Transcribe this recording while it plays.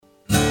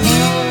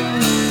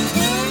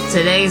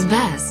Today's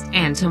best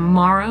and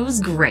tomorrow's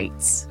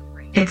greats.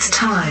 It's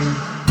time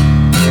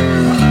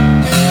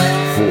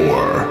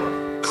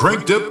for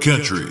Cranked Up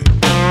Country.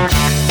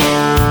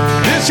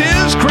 This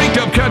is Cranked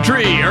Up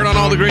Country, heard on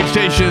all the great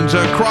stations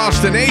across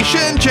the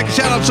nation. Check us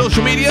out on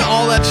social media,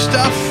 all that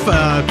stuff.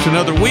 It's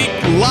another week,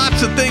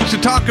 lots of things to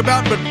talk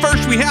about, but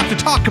first we have to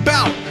talk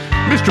about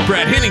Mr.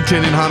 Brad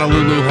Hennington in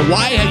Honolulu,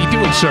 Hawaii. How you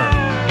doing, sir?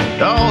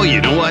 Oh,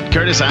 you know what,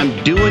 Curtis?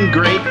 I'm doing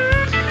great.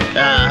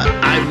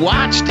 I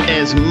watched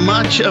as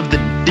much of the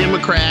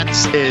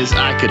Democrats as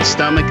I could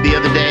stomach the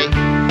other day,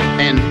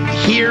 and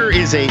here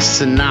is a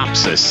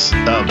synopsis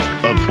of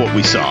what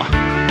we saw.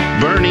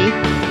 Bernie,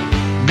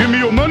 give me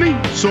your money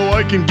so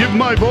I can give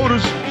my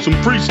voters some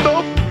free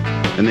stuff.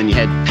 And then you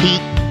had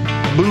Pete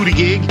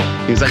Buttigieg.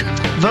 He's like,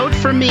 vote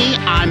for me,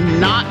 I'm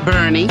not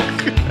Bernie.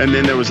 And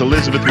then there was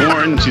Elizabeth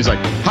Warren. She's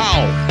like,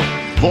 how?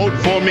 Vote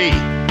for me,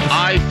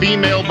 I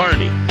female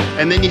Bernie.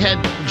 And then you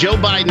had Joe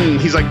Biden.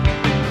 He's like,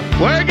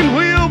 wagon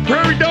wheel,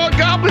 prairie dog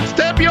goblets,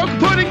 tapioca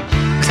pudding.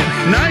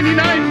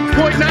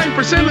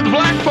 99.9% of the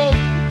black folk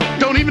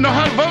don't even know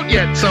how to vote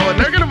yet, so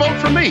they're going to vote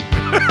for me.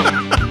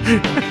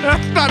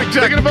 That's not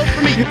exactly. They're going to vote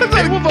for me.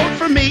 They will vote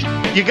for me.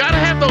 You got to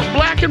have those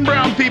black and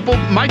brown people.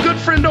 My good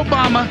friend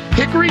Obama,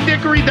 hickory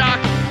dickory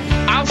dock.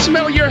 I'll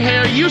smell your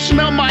hair. You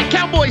smell my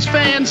Cowboys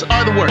fans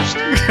are the worst.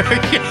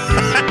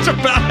 That's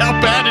about how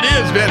bad it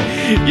is, man.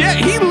 Yeah,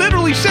 he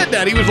literally said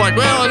that. He was like,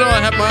 well, I know I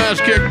have my ass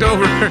kicked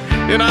over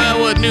in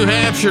Iowa and New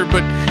Hampshire,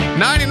 but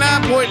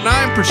 99.9%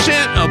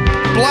 of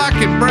black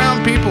and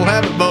brown people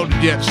haven't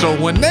voted yet. So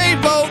when they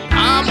vote,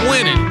 I'm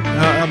winning.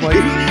 I'm like,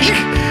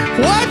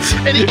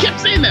 what? And he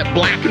kept saying that,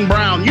 black and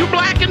brown. You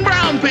black and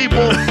brown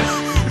people.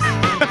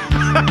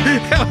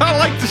 I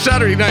like the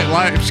Saturday Night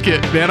Live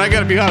skit, man. I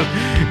gotta be honest.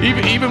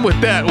 Even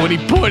with that, when he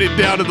pointed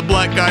down to the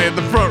black guy in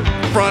the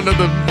front of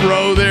the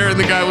row there, and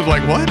the guy was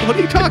like, "What? What are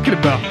you talking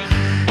about?"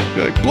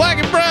 Like, black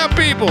and brown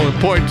people, and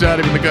points at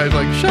him, and the guy's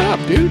like, "Shut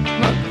up, dude."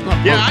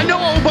 Yeah, I know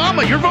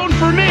Obama. You're voting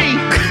for me.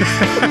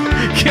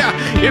 Yeah,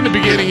 in the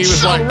beginning he was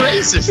so like,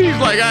 racist. He's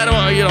like, I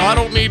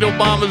don't need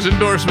Obama's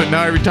endorsement.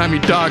 Now every time he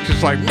talks,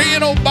 it's like, me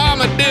and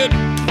Obama did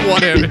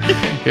whatever.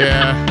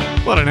 Yeah.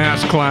 What an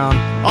ass clown.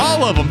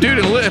 All of them. Dude,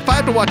 if I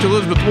had to watch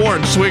Elizabeth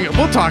Warren swing it,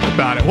 we'll talk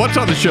about it. What's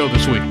on the show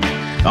this week?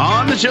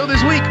 On the show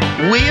this week,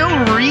 we'll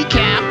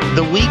recap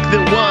the week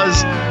that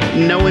was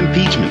no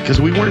impeachment,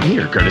 because we weren't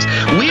here, Curtis.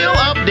 We'll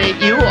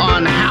update you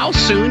on how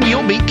soon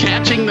you'll be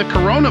catching the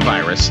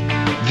coronavirus.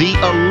 The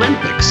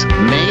Olympics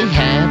may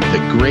have the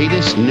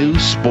greatest new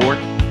sport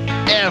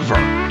ever.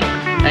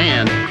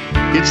 And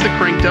it's the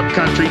Cranked Up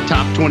Country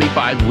Top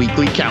 25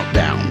 Weekly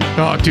Countdown.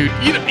 Oh, dude,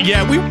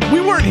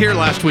 we weren't here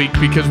last week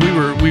because we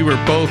were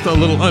both a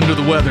little under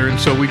the weather, and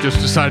so we just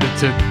decided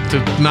to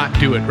not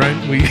do it, right?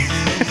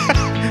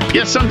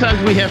 Yes, sometimes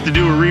we have to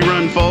do a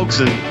rerun, folks,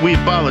 and we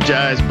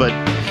apologize, but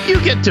you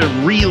get to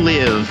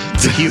relive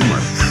the humor.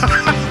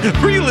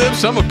 Relive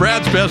some of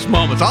Brad's best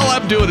moments. All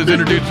I'm doing is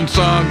introducing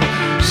songs.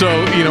 So,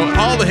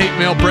 all the hate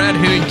mail, Brad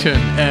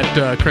Hennington at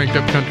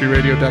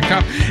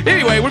crankedupcountryradio.com.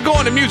 Anyway, we're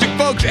going to music,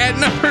 folks, at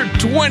number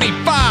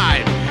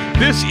 25.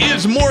 This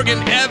is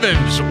Morgan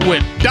Evans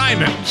with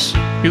Diamonds.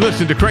 You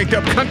listen to Cranked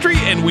Up Country,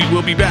 and we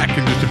will be back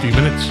in just a few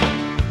minutes.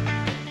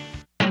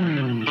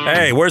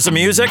 Hey, where's the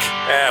music?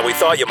 We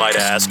thought you might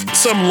ask.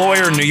 Some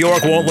lawyer in New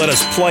York won't let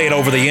us play it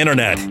over the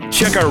internet.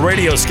 Check our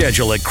radio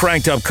schedule at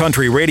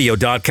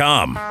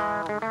crankedupcountryradio.com.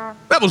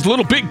 That was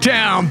Little Big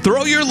Town.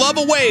 Throw your love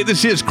away.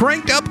 This is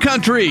Cranked Up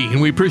Country, and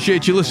we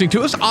appreciate you listening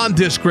to us on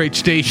this great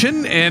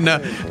station. And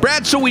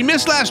Brad, so we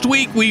missed last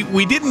week.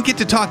 We didn't get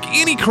to talk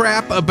any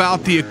crap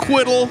about the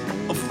acquittal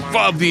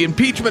of the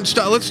impeachment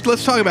stuff.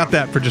 Let's talk about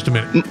that for just a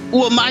minute.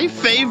 Well, my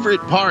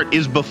favorite part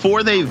is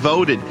before they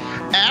voted,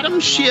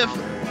 Adam Schiff,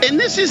 and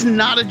this is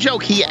not a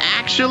joke, he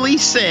actually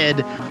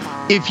said,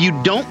 if you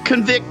don't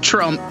convict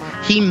Trump,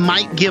 he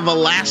might give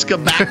Alaska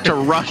back to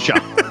Russia.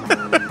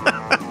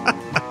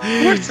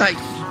 It's like,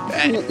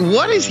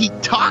 what is he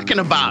talking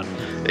about?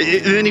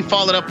 And then he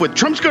followed up with,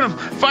 Trump's going to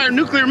fire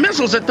nuclear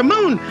missiles at the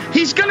moon.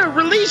 He's going to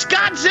release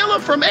Godzilla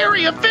from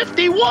Area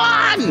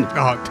 51.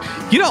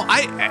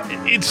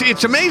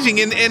 It's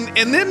amazing.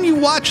 And then you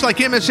watch like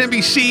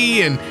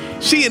MSNBC and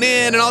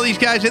CNN and all these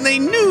guys, and they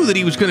knew that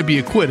he was going to be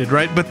acquitted,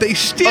 right? But they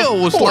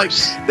still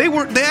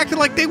they acted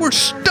like they were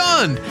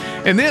stunned.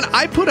 And then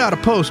I put out a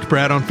post,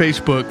 Brad, on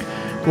Facebook,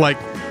 like,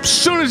 as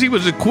soon as he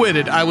was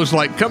acquitted, I was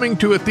like, coming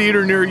to a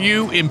theater near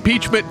you,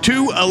 impeachment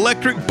 2,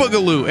 Electric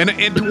Boogaloo. And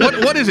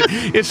what is it?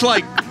 It's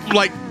like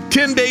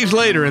 10 days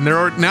later, and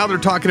they're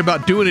talking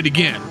about doing it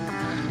again.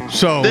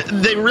 So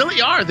they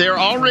really are. They're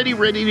already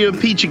ready to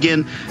impeach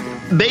again.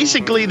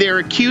 Basically, they're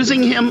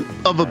accusing him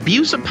of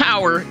abuse of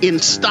power in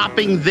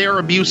stopping their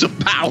abuse of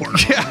power.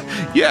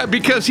 Yeah,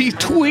 because he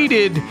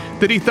tweeted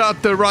that he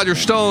thought the Roger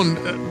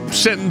Stone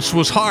sentence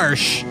was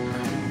harsh.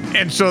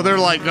 And so they're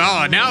like,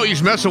 now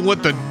he's messing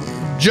with the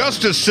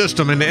justice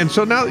system. And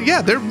so now,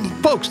 they're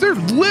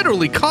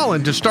literally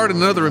calling to start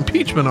another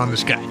impeachment on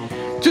this guy.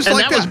 Just and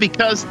like that was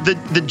because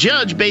the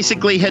judge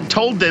basically had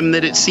told them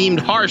that it seemed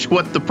harsh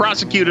what the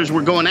prosecutors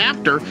were going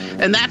after,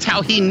 and that's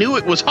how he knew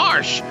it was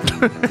harsh.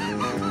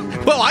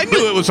 Well, I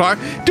knew it was hard.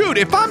 Dude,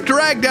 if I'm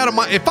dragged out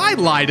of if I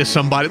lie to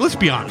somebody, let's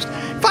be honest.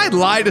 If I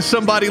lie to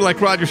somebody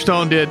like Roger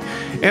Stone did,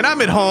 and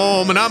I'm at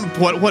home, and I'm,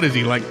 what is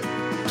he, like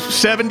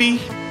 70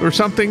 or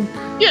something?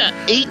 Yeah,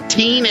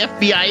 18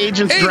 FBI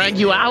agents drag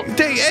you out.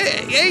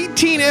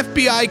 18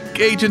 FBI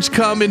agents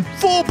come in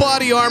full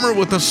body armor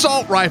with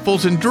assault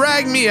rifles and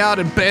drag me out,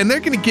 and they're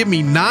going to give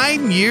me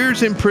 9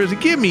 years in prison.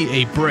 Give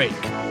me a break.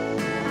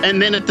 And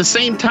then at the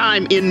same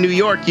time in New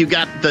York, you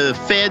got the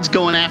feds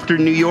going after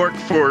New York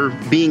for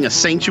being a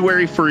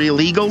sanctuary for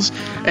illegals.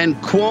 And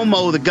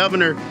Cuomo, the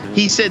governor,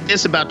 he said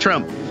this about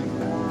Trump.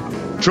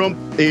 Trump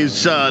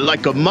is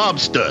like a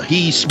mobster.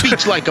 He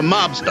speaks like a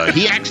mobster.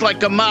 He acts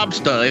like a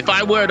mobster. If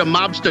I were the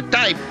mobster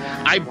type,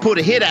 I'd put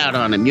a hit out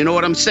on him. You know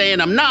what I'm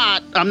saying? I'm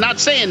not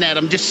saying that.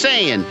 I'm just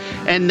saying.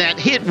 And that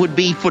hit would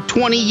be for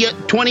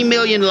 20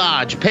 million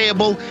large,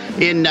 payable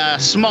in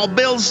small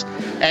bills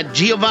at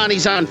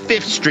Giovanni's on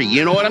 5th Street.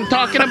 You know what I'm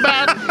talking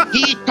about?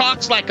 He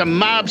talks like a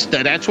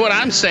mobster. That's what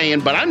I'm saying,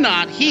 but I'm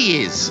not.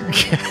 He is.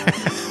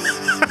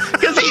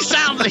 Because he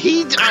sounds,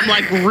 I'm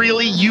like,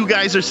 really? You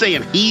guys are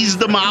saying he's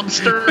the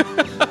mobster?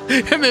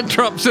 And then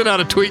Trump sent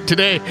out a tweet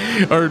today,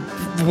 or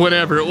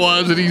whatever it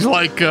was, and he's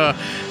like, yeah,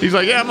 I'm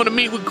going to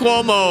meet with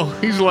Cuomo.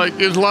 He's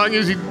like, as long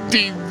as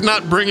he's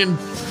not bringing,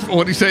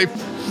 what do you say?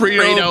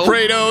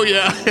 Fredo,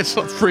 yeah, it's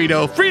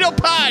Frito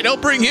pie.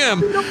 Don't bring him.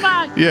 Frito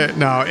pie. Yeah,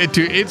 no, it's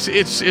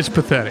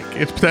pathetic.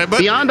 It's pathetic. But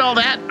beyond all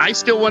that, I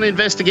still want to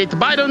investigate the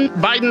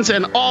Bidens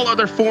and all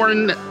other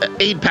foreign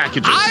aid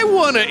packages. I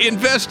want to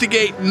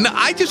investigate.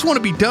 I just want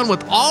to be done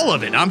with all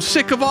of it. I'm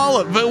sick of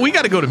all of it. But we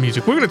got to go to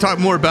music. We're going to talk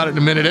more about it in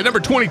a minute. At number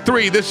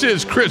 23, this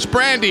is Chris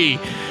Brandy.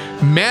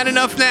 Man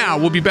Enough Now.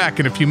 We'll be back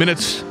in a few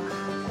minutes.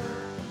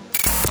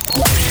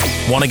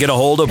 Want to get a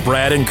hold of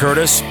Brad and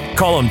Curtis?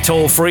 Call them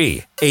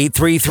toll-free,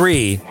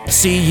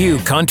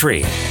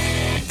 833-CU-COUNTRY.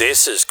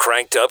 This is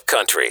Cranked Up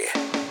Country.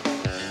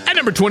 At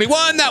number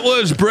 21, that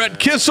was Brett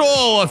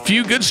Kissel. A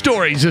few good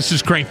stories. This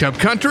is Cranked Up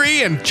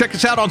Country. And check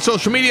us out on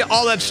social media.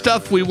 All that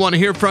stuff. We want to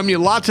hear from you.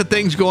 Lots of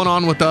things going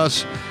on with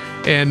us.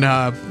 And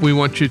we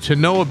want you to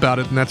know about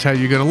it. And that's how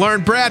you're going to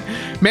learn. Brad,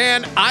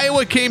 man,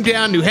 Iowa came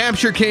down. New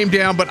Hampshire came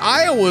down. But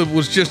Iowa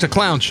was just a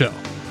clown show.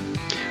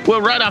 Well,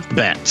 right off the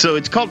bat, so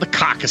it's called the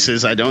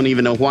caucuses. I don't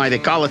even know why they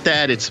call it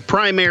that. It's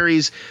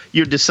primaries.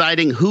 You're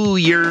deciding who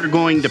you're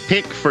going to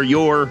pick for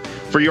your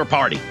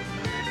party.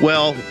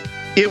 Well,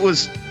 it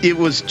was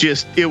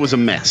a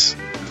mess.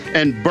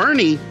 And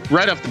Bernie,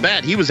 right off the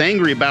bat, he was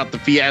angry about the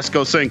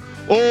fiasco, saying,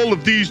 all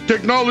of these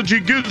technology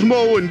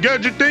gizmo and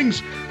gadget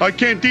things, I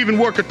can't even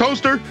work a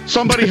toaster.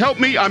 Somebody help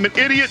me. I'm an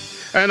idiot.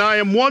 And I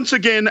am once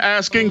again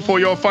asking for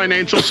your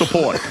financial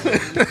support.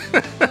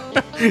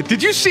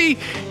 Did you see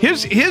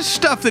his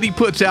stuff that he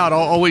puts out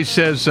always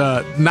says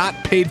not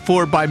paid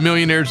for by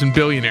millionaires and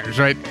billionaires,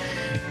 right?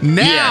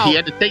 Now, yeah, he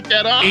had to take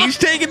that off. He's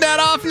taking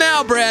that off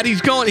now, Brad. He's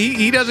going.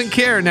 He doesn't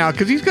care now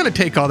because he's going to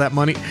take all that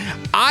money.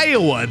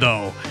 Iowa,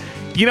 though,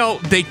 you know,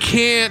 they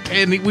can't,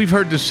 and we've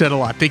heard this said a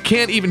lot, they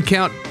can't even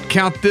count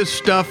this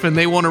stuff, and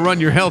they want to run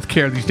your health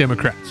care, these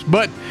Democrats.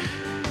 But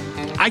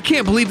I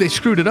can't believe they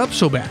screwed it up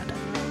so bad.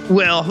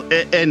 Well,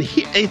 and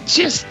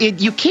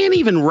you can't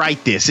even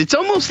write this. It's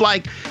almost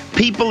like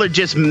people are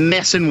just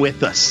messing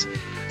with us.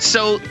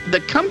 So the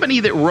company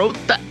that wrote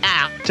the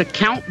app to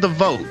count the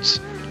votes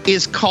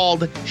is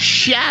called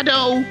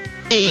Shadow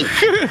Inc.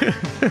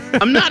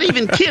 I'm not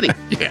even kidding.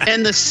 Yeah.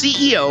 And the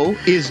CEO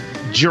is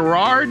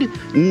Gerard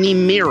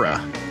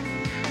Nemira.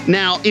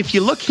 Now, if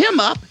you look him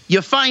up,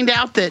 you find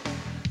out that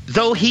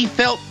though he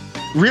felt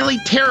really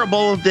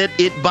terrible that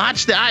it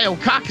botched the Iowa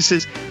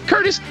caucuses,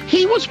 Curtis,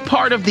 he was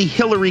part of the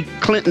Hillary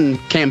Clinton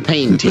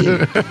campaign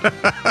team.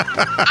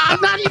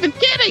 I'm not even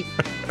kidding.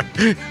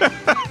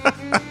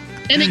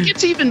 And it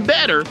gets even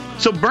better.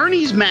 So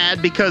Bernie's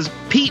mad because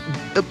Pete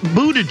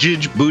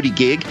Buttigieg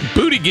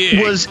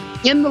was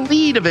in the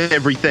lead of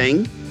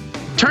everything.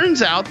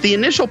 Turns out the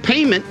initial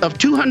payment of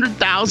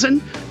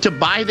 $200,000 to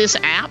buy this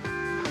app,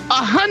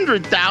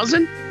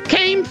 $100,000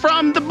 came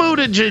from the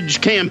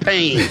Buttigieg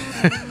campaign.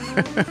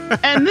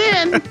 And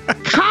then,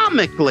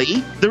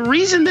 comically, the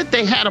reason that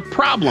they had a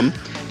problem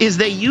is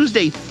they used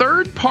a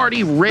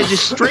third-party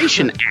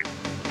registration app.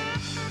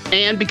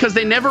 And because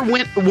they never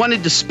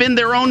wanted to spend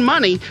their own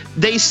money,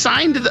 they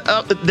signed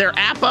their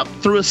app up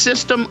through a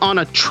system on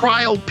a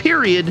trial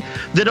period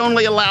that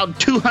only allowed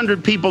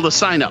 200 people to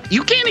sign up.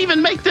 You can't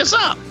even make this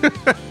up.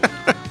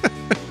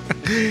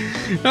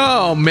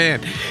 Oh,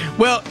 man.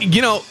 Well,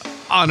 you know,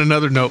 on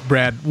another note,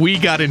 Brad, we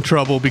got in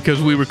trouble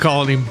because we were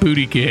calling him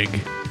Booty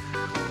Gig.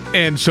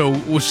 And so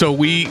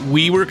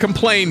we were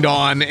complained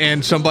on,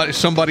 and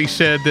somebody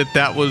said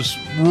that was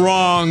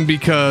wrong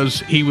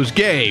because he was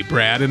gay,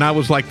 Brad. And I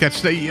was like,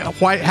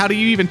 why? How do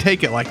you even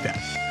take it like that?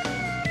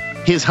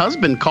 His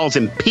husband calls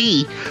him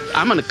P.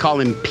 I'm going to call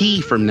him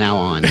P from now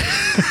on.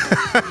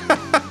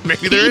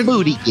 Maybe they're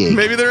booty gig.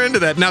 Maybe they're into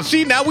that. Now,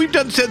 see, now we've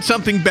said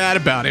something bad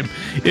about him.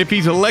 If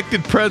he's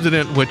elected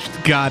president, which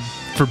God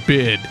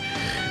forbid,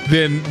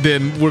 then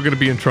we're going to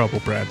be in trouble,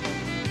 Brad.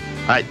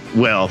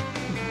 Well,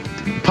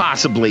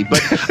 possibly.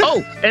 But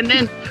and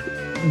then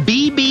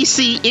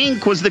BBC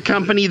Inc. was the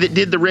company that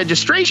did the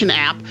registration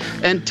app,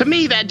 and to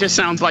me that just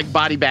sounds like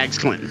Body Bags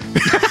Clinton.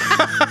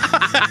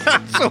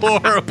 That's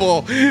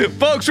horrible.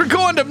 Folks, we're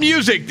going to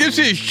music. This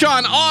is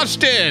Sean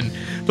Austin.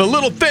 The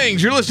Little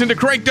Things. You're listening to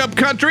Cranked Up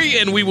Country,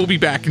 and we will be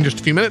back in just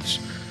a few minutes.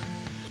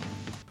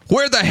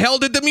 Where the hell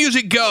did the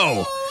music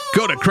go?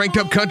 Go to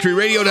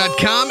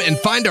crankedupcountryradio.com and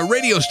find a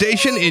radio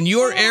station in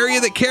your area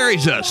that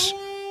carries us.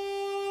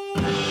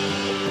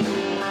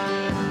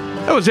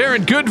 That was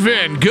Aaron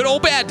Goodvin. Good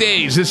old bad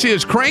days. This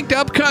is Cranked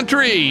Up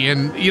Country.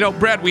 And,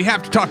 Brad, we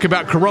have to talk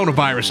about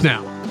coronavirus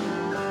now.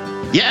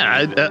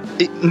 Yeah,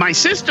 my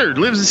sister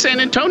lives in San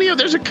Antonio.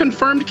 There's a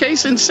confirmed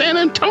case in San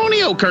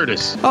Antonio,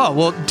 Curtis. Oh,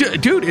 well,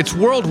 dude, it's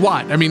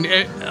worldwide. I mean,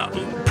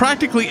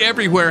 practically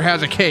everywhere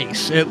has a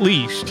case, at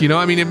least.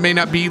 It may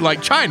not be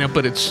like China,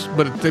 but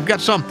they've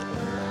got something.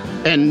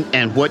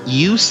 And what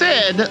you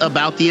said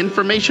about the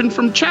information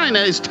from China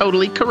is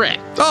totally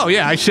correct. Oh,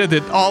 yeah, I said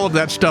that all of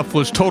that stuff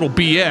was total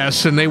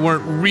BS, and they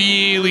weren't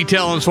really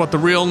telling us what the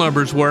real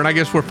numbers were, and I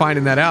guess we're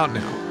finding that out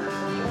now.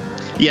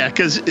 Yeah,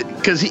 because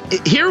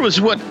here was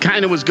what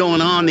kind of was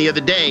going on the other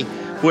day,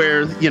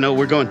 where,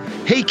 we're going,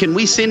 hey, can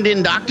we send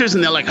in doctors?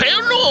 And they're like,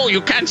 hell no,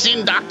 you can't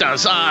send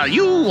doctors.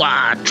 You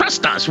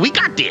trust us. We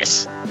got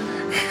this.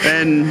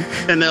 And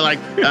they're like,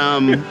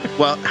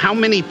 well, how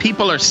many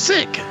people are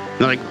sick? And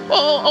they're like,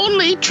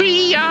 only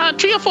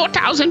 3,000 or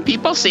 4,000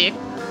 people sick.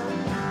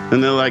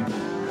 And they're like,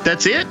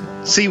 that's it?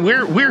 See,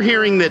 we're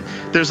hearing that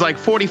there's like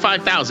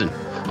 45,000.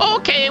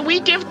 Okay, we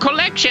give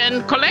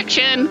collection,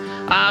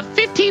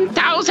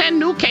 15,000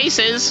 new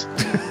cases.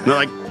 They're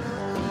like,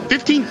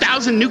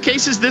 15,000 new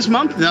cases this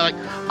month? And they're like,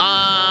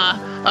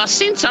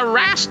 since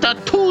last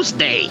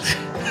Tuesday.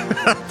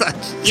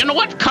 You know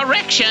what?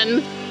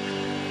 Correction,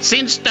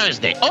 since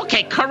Thursday.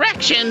 Okay,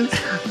 correction,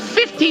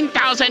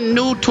 15,000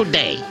 new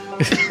today.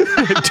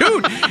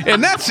 Dude,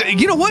 and that's,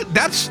 you know what?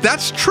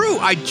 That's true.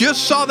 I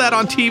just saw that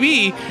on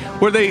TV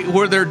where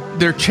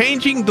they're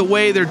changing the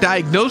way they're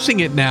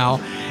diagnosing it now.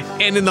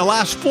 And in the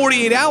last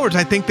 48 hours,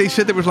 I think they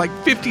said there was like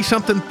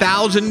 50-something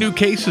thousand new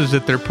cases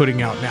that they're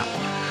putting out now.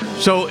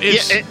 So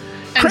it's crazy.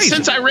 And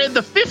since I read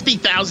the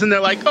 50,000, they're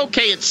like,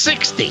 okay, it's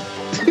 60.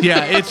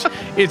 Yeah,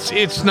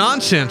 it's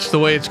nonsense the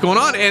way it's going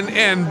on.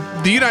 And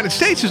the United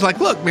States is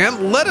like, look, man,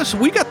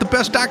 we got the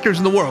best doctors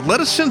in the world. Let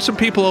us send some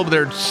people over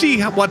there to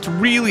see what's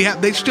really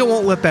happening. They still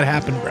won't let that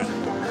happen, Brad.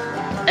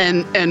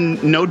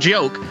 And no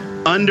joke,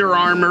 Under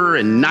Armour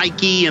and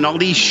Nike and all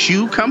these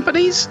shoe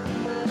companies,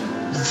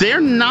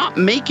 they're not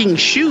making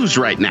shoes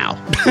right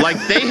now. Like,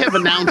 they have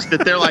announced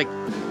that they're like,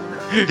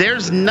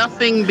 there's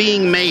nothing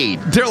being made.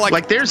 They're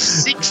like there's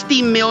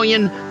 60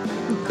 million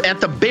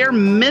at the bare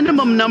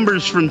minimum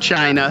numbers from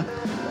China,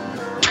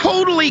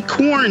 totally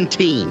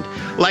quarantined.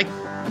 Like,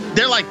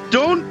 they're like,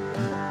 don't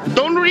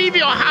leave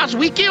your house,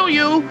 we kill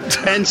you.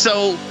 And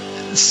so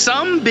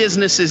some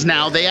businesses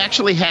now, they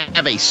actually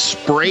have a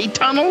spray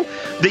tunnel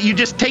that you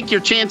just take your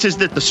chances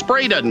that the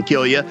spray doesn't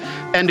kill you.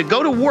 And to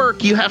go to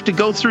work, you have to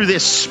go through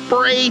this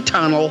spray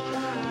tunnel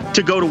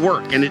to go to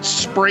work. And it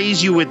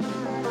sprays you with,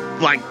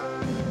 like,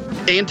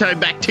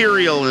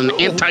 antibacterial and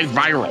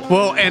antiviral.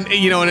 Well,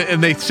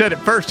 and they said at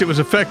first it was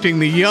affecting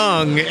the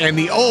young and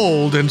the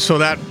old, and so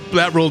that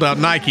ruled out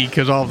Nike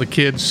because all the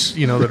kids,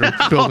 that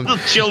are building. All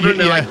the children,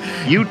 they're like,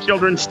 you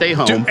children stay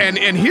home. And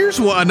here's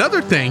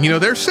another thing.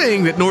 They're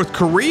saying that North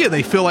Korea,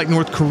 they feel like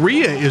North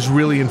Korea is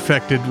really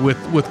infected with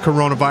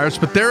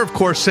coronavirus, but they're of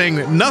course saying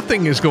that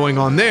nothing is going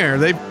on there.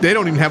 They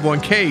don't even have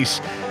one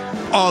case.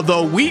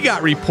 Although we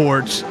got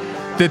reports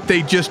that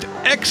they just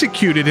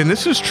executed, and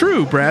this is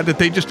true, Brad, that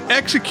they just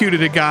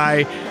executed a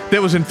guy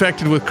that was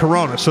infected with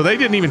corona. So they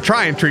didn't even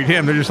try and treat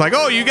him. They're just like,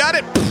 oh, you got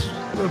it?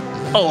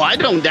 Oh, I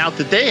don't doubt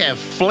that they have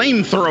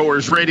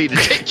flamethrowers ready to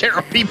take care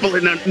of people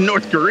in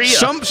North Korea.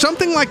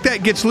 Something like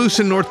that gets loose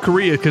in North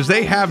Korea because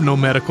they have no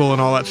medical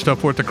and all that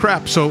stuff worth the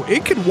crap. So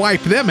it could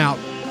wipe them out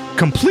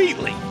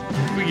completely.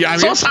 Yeah,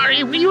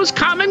 sorry, we use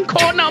Common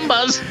Core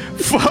numbers.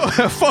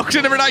 Folks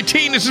at number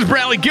 19, this is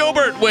Bradley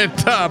Gilbert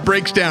with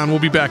Breaks Down. We'll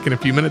be back in a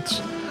few minutes.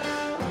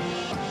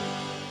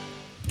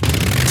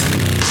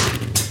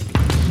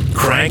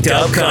 Cranked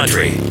Up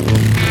Country.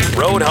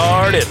 Rode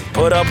hard and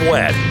put up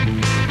wet.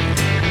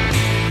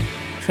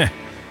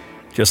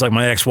 Just like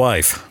my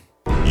ex-wife.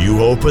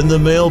 You open the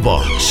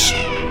mailbox.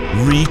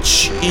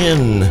 Reach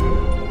in.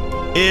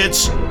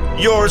 It's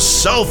your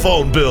cell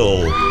phone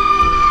bill.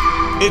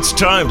 It's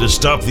time to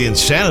stop the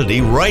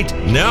insanity right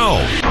now.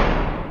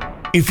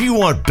 If you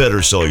want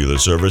better cellular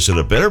service at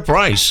a better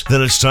price,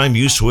 then it's time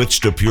you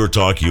switch to Pure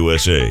Talk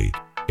USA.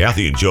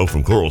 Kathy and Joe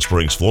from Coral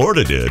Springs,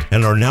 Florida did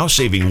and are now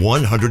saving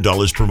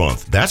 $100 per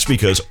month. That's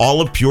because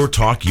all of Pure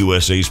Talk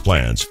USA's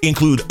plans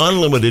include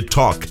unlimited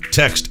talk,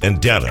 text,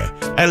 and data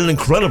at an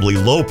incredibly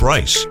low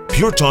price.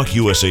 Pure Talk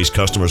USA's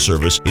customer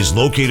service is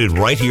located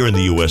right here in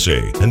the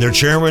USA, and their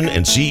chairman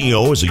and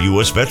CEO is a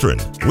U.S. veteran.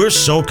 We're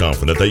so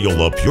confident that you'll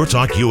love Pure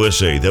Talk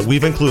USA that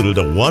we've included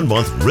a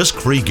 1-month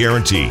risk-free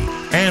guarantee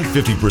and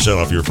 50%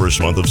 off your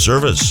first month of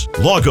service.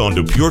 Log on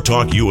to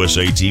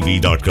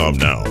puretalkusatv.com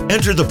now.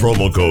 Enter the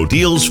promo code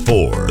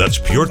DEALS4. That's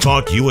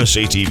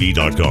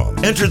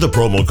puretalkusatv.com. Enter the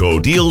promo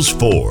code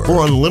DEALS4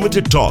 for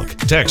unlimited talk,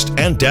 text,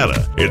 and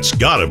data. It's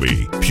gotta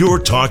be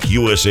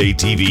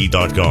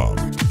puretalkusatv.com.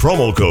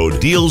 Promo code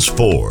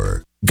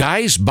DEALS4.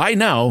 Guys, by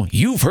now,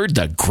 you've heard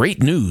the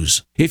great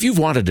news. If you've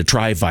wanted to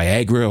try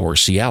Viagra or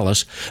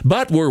Cialis,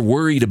 but were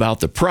worried about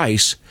the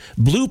price,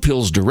 Blue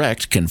Pills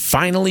Direct can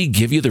finally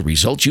give you the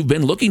results you've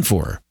been looking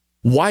for.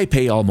 Why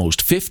pay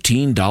almost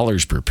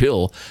 $15 per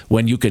pill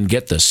when you can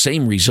get the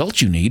same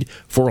results you need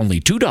for only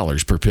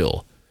 $2 per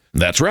pill?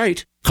 That's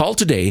right. Call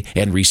today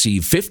and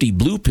receive 50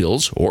 blue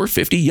pills or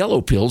 50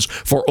 yellow pills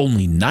for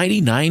only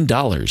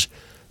 $99.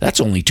 That's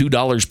only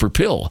 $2 per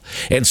pill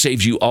and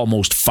saves you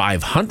almost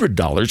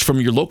 $500 from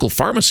your local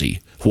pharmacy.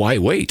 Why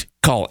wait?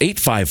 Call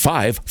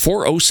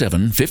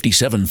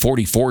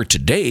 855-407-5744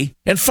 today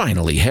and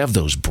finally have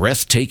those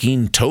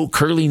breathtaking,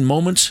 toe-curling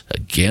moments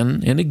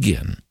again and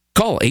again.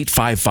 Call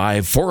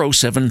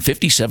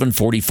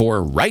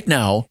 855-407-5744 right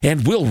now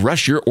and we'll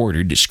rush your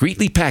order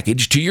discreetly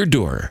packaged to your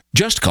door.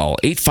 Just call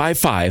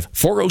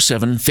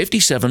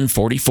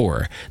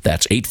 855-407-5744.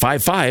 That's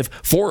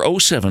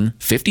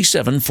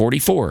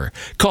 855-407-5744.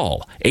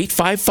 Call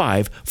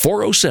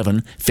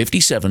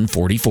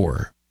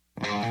 855-407-5744.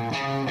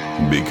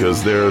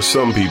 Because there are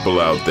some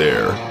people out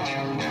there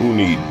who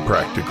need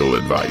practical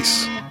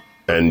advice.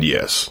 And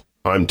yes,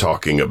 I'm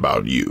talking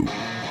about you.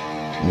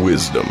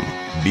 Wisdom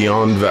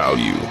beyond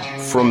value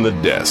from the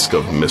desk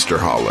of Mr.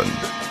 Holland.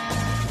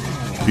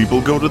 People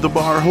go to the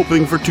bar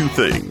hoping for two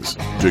things: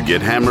 to get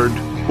hammered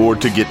or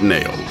to get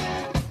nailed.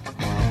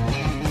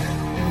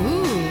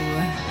 Ooh,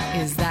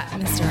 is that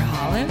Mr.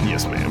 Holland?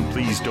 Yes, ma'am.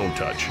 Please don't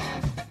touch.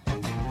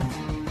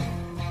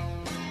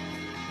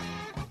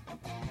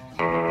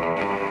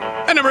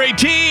 At number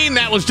 18,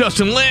 that was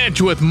Dustin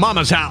Lynch with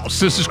Mama's House.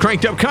 This is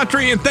Cranked Up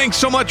Country, and thanks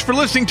so much for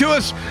listening to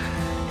us.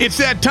 It's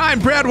that time,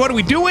 Brad. What are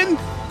we doing?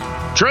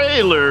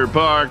 Trailer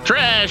Park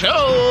Trash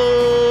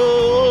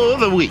of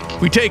the Week.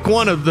 We take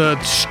one of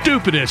the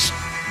stupidest,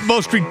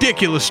 most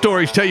ridiculous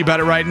stories, tell you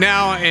about it right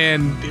now,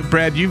 and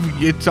Brad,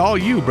 it's all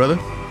you, brother.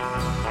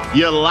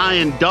 You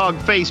lying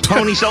dog-faced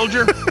pony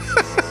soldier.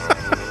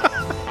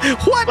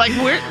 What? Like,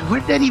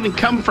 where'd that even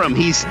come from?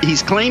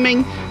 He's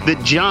claiming that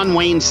John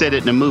Wayne said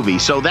it in a movie.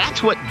 So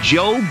that's what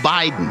Joe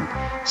Biden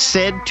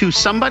said to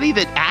somebody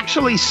that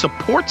actually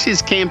supports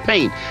his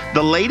campaign.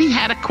 The lady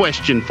had a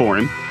question for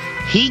him.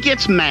 He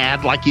gets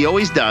mad, like he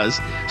always does,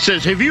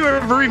 says, "Have you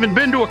ever even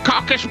been to a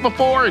caucus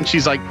before?" And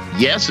she's like,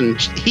 "Yes."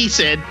 And he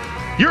said,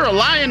 "You're a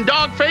lying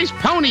dog-faced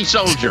pony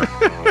soldier."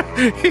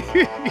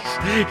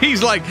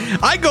 He's like,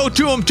 "I go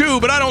to them too,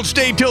 but I don't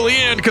stay till the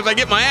end because I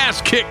get my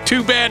ass kicked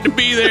too bad to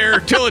be there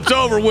till it's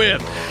over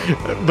with."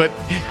 But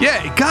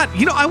yeah, God,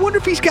 I wonder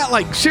if he's got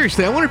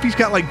seriously, I wonder if he's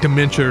got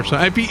dementia or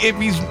something. If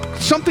he's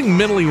something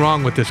mentally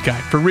wrong with this guy,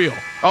 for real.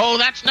 Oh,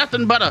 that's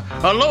nothing but a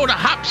load of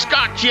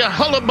hopscotch, you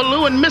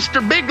hullabalooing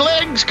Mr. Big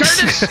Legs,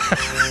 Curtis.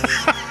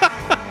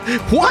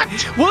 What?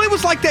 Well, it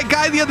was like that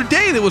guy the other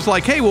day that was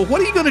like, "Hey, well, what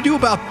are you going to do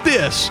about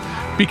this?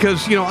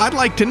 Because, I'd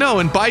like to know."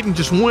 And Biden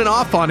just went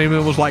off on him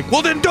and was like,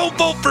 "Well, then don't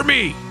vote for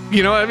me."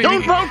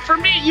 Don't vote for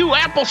me, you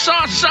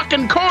applesauce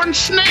sucking corn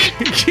snake.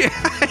 Yeah,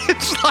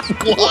 it's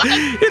like what?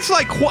 It's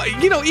like what?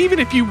 Even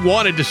if you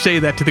wanted to say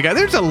that to the guy,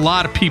 there's a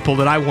lot of people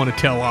that I want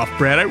to tell off,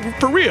 Brad,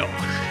 for real.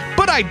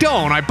 But I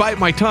don't. I bite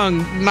my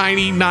tongue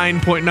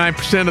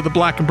 99.9% of the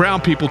black and brown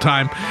people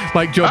time,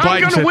 like Joe Biden said.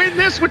 I'm going to win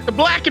this with the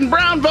black and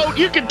brown vote.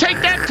 You can take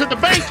that to the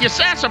bank, you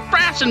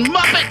sassafras and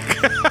muppet.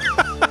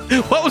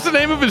 What was the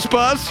name of his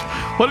bus?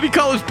 What did he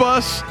call his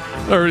bus?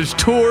 Or his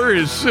tour?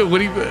 No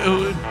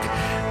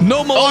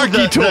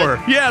Malarkey Tour.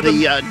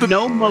 The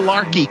No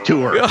Malarkey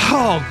Tour.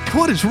 Oh,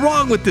 what is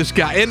wrong with this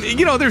guy? And,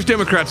 there's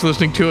Democrats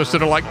listening to us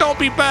that are like, "Don't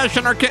be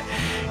bashing our kid."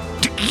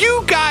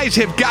 You guys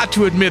have got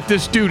to admit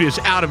this dude is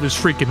out of his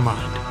freaking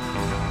mind.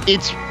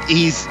 He's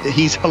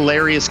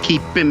hilarious.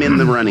 Keep him in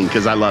the running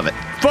because I love it.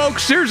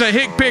 Folks, here's a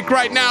hick pick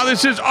right now.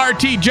 This is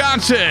R.T.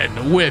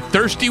 Johnson with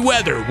Thirsty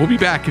Weather. We'll be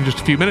back in just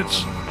a few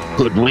minutes.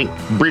 Good link,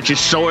 Bridges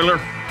Soiler.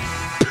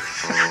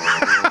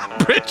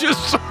 Bridges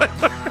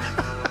Soiler.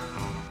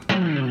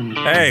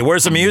 Hey,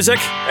 where's the music?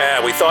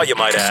 We thought you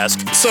might ask.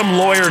 Some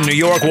lawyer in New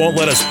York won't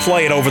let us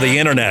play it over the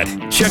internet.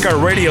 Check our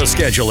radio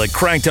schedule at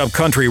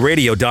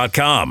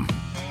crankedupcountryradio.com.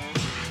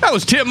 That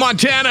was Tim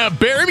Montana,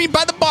 "Bury Me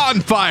by the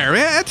Bonfire."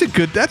 Yeah,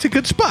 that's a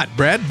good spot,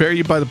 Brad. "Bury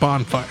You by the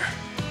Bonfire."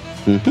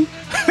 Mm-hmm.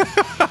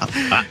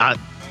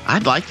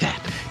 I'd like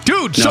that.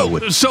 Dude, so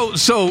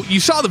you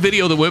saw the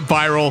video that went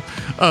viral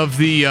of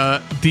the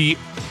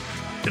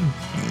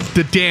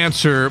the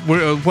dancer.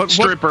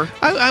 Stripper.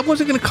 I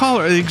wasn't going to call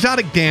her an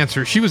exotic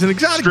dancer. She was an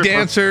exotic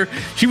dancer.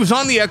 She was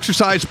on the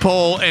exercise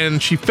pole,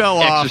 and she fell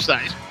off.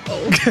 Exercise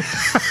pole.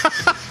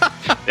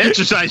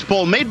 Exercise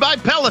pole made by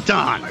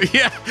Peloton.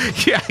 Yeah,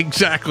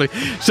 exactly.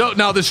 So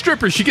now the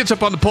stripper, she gets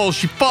up on the pole,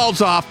 she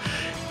falls off,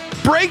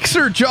 breaks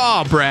her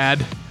jaw,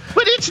 Brad.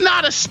 But it's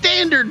not a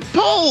standard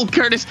pole,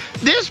 Curtis.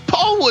 This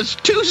pole was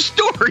 2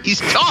 stories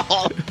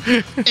tall,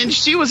 and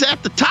she was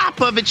at the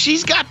top of it.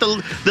 She's got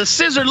the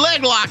scissor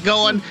leg lock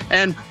going,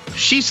 and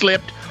she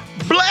slipped.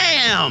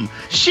 Blam!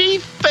 She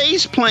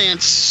face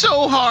plants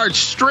so hard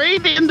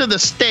straight into the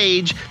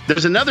stage.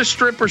 There's another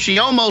stripper she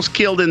almost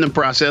killed in the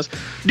process.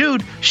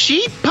 Dude,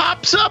 she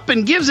pops up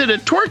and gives it a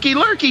twerky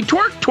lurky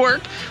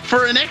twerk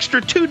for an extra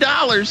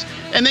 $2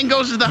 and then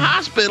goes to the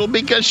hospital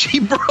because she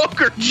broke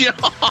her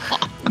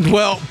jaw.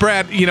 Well,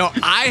 Brad,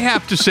 I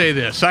have to say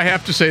this.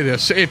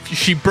 If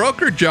she broke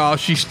her jaw,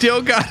 she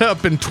still got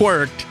up and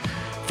twerked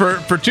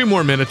for 2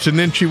 more minutes, and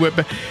then she went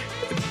back.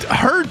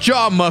 Her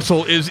jaw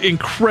muscle is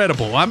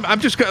incredible. I'm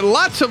just got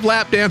lots of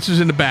lap dances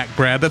in the back,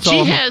 Brad. That's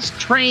all. She has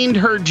trained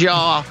her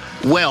jaw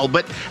well,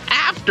 but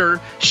after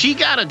she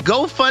got a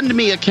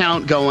GoFundMe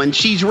account going,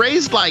 she's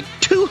raised like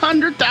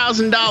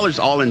 $200,000,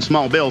 all in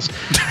small bills,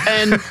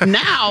 and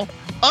now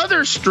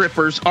other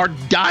strippers are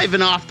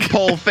diving off the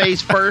pole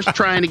face first,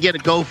 trying to get a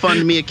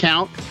GoFundMe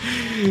account.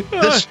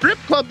 The strip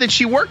club that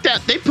she worked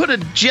at, they put a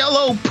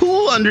Jell-O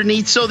pool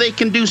underneath so they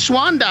can do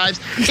swan dives.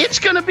 It's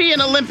going to be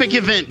an Olympic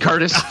event,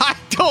 Curtis. I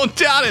don't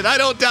doubt it.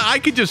 I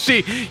could just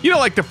see,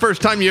 like the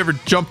first time you ever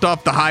jumped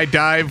off the high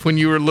dive when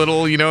you were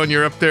little, and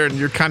you're up there and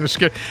you're kind of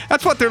scared.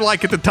 That's what they're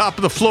like at the top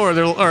of the floor,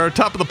 or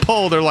top of the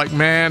pole. They're like,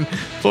 man,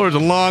 floor's a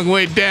long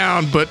way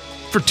down, but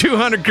for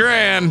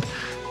 $200,000,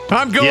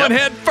 I'm going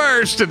head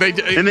first.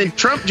 And then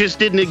Trump just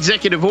did an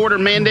executive order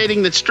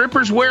mandating that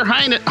strippers wear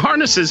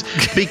harnesses.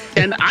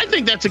 And I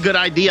think that's a good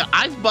idea.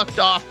 I've bucked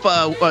off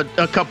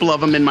a couple of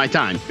them in my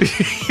time.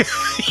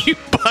 You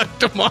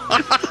bucked them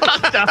off.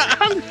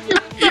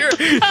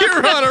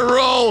 You're on a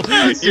roll.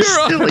 You're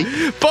silly.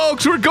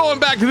 Folks, we're going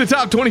back to the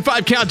top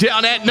 25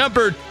 countdown at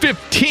number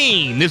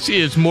 15. This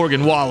is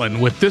Morgan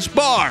Wallen with This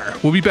Bar.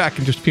 We'll be back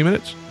in just a few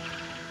minutes.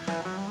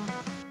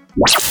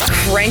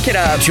 Crank it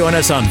up. Join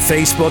us on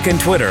Facebook and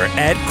Twitter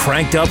at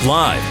Cranked Up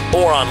Live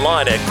or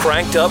online at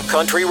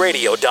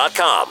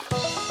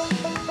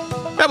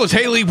crankedupcountryradio.com. That was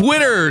Haley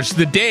Winters,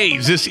 The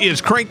Days. This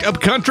is Cranked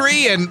Up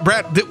Country, and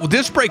Brad,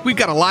 this break we've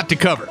got a lot to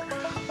cover.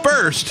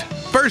 First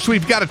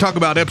we've got to talk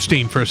about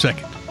Epstein for a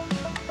second.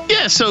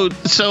 Yeah, so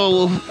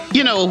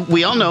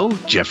we all know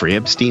Jeffrey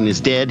Epstein is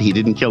dead. He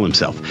didn't kill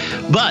himself.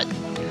 But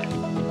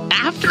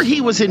after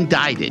he was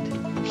indicted,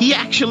 he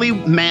actually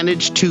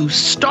managed to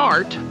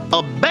start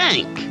a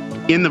bank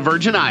in the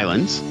Virgin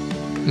Islands.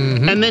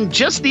 Mm-hmm. And then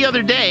just the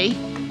other day,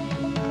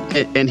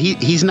 and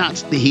he's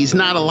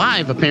not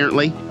alive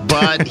apparently,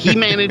 but he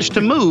managed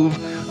to move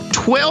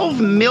 $12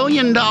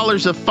 million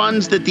of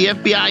funds that the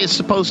FBI is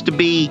supposed to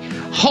be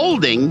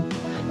holding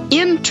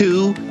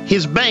into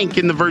his bank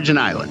in the Virgin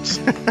Islands.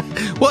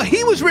 Well,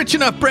 he was rich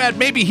enough, Brad,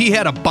 maybe he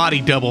had a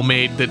body double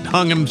made that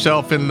hung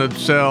himself in the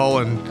cell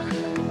and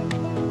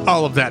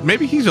all of that.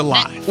 Maybe he's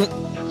alive.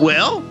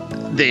 Well,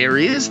 there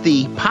is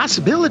the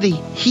possibility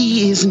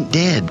he isn't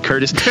dead,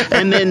 Curtis.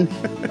 And then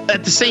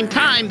at the same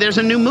time, there's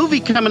a new movie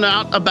coming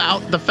out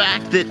about the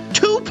fact that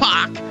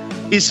Tupac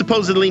is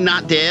supposedly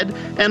not dead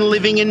and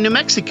living in New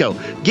Mexico.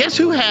 Guess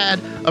who had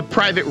a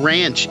private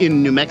ranch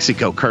in New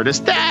Mexico, Curtis?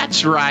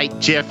 That's right,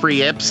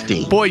 Jeffrey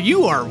Epstein. Boy,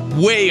 you are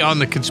way on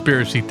the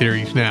conspiracy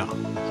theories now.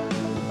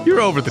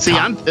 You're over the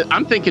top. See,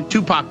 I'm thinking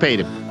Tupac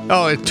paid him.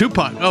 Oh, it's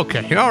Tupac.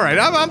 Okay. All right.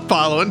 I'm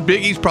following.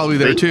 Biggie's probably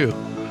there, too.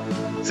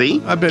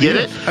 See? I bet Get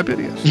he it? is. I bet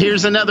he is.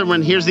 Here's another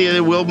one. Here's the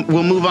other. We'll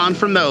move on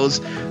from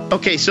those.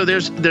 Okay, so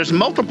there's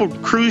multiple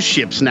cruise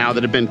ships now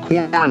that have been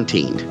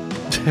quarantined.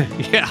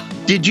 Yeah.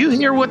 Did you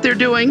hear what they're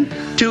doing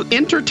to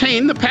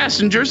entertain the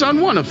passengers on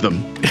one of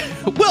them?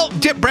 Well,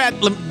 Brad,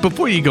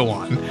 before you go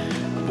on,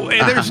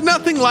 there's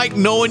nothing like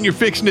knowing you're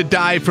fixing to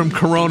die from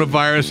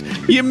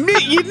coronavirus. You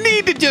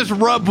need to just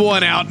rub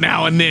one out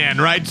now and then,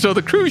 right? So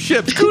the cruise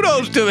ships,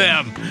 kudos to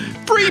them.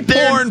 Free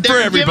porn for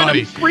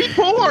everybody. Free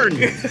porn.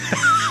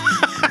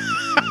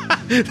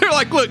 They're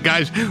like, look,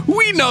 guys,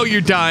 we know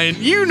you're dying.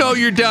 You know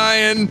you're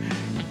dying.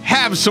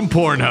 Have some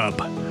Pornhub.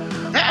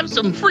 Have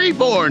some free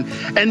porn.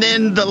 And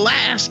then the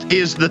last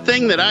is the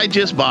thing that I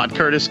just bought,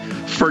 Curtis.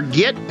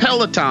 Forget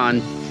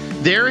Peloton.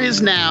 There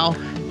is now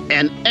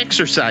an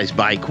exercise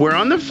bike where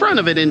on the front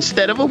of it,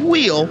 instead of a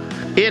wheel,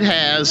 it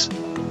has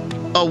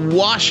a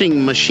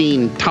washing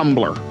machine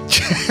tumbler.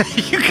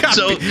 You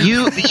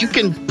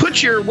can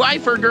put your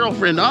wife or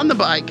girlfriend on the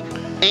bike,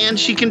 and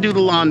she can do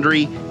the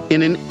laundry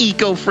in an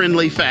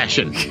eco-friendly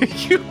fashion.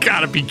 You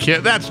gotta be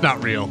kidding. That's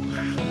not real.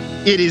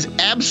 It is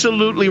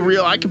absolutely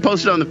real. I can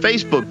post it on the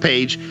Facebook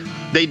page.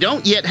 They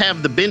don't yet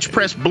have the bench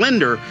press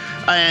blender,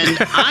 and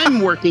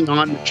I'm working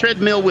on a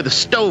treadmill with a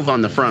stove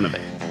on the front of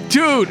it.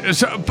 Dude,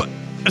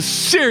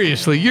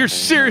 seriously, you're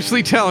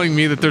seriously telling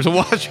me that there's a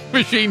washing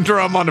machine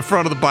drum on the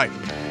front of the bike?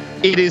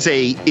 And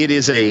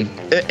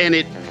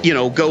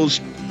goes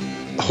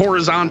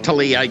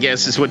horizontally, I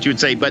guess is what you would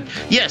say. But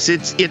yes,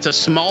 it's a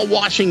small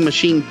washing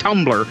machine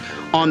tumbler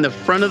on the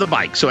front of the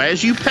bike. So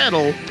as you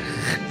pedal,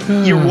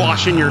 you're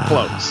washing your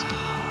clothes.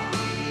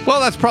 Well,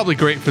 that's probably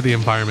great for the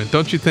environment,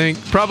 don't you think?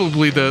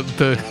 Probably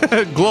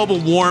the global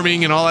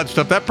warming and all that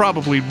stuff, that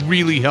probably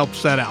really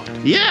helps that out.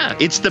 Yeah,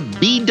 it's the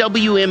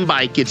BWM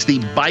bike. It's the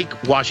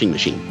bike washing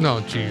machine.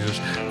 Oh, Jesus.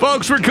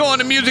 Folks, we're going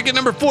to music at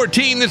number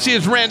 14. This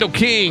is Randall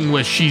King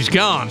with She's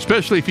Gone,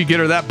 especially if you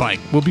get her that bike.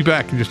 We'll be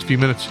back in just a few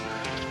minutes.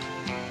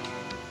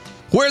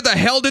 Where the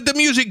hell did the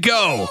music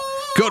go?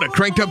 Go to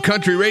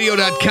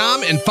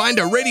crankedupcountryradio.com and find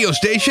a radio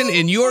station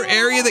in your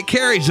area that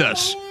carries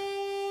us.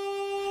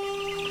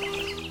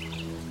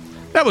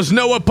 That was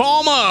Noah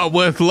Palma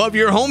with Love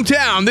Your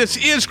Hometown. This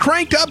is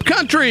Cranked Up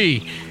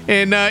Country.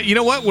 And you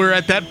know what? We're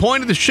at that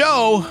point of the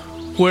show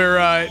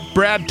where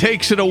Brad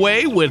takes it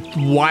away with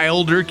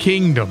Wilder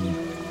Kingdom.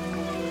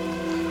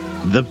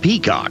 The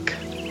peacock.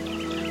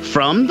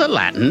 From the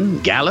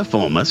Latin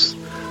Galliformis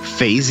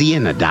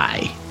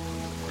phasianidae,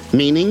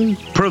 meaning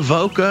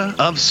provoker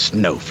of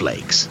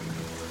snowflakes.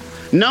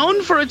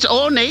 Known for its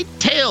ornate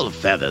tail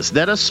feathers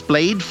that are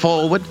splayed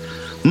forward,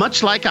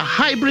 much like a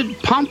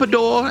hybrid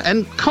pompadour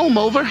and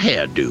comb-over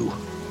hairdo,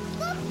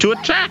 to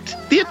attract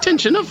the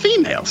attention of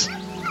females.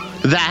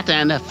 That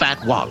and a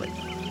fat wallet.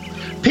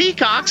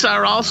 Peacocks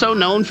are also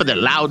known for their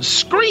loud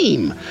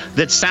scream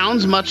that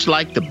sounds much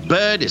like the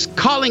bird is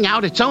calling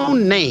out its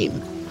own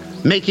name,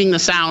 making the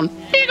sound,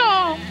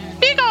 "Eagle,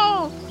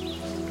 eagle."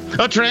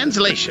 A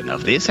translation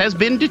of this has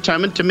been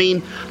determined to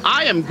mean,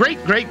 I am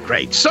great, great,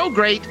 great, so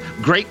great,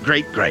 great,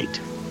 great,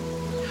 great.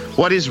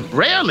 What is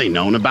rarely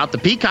known about the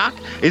peacock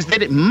is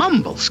that it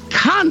mumbles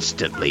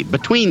constantly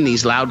between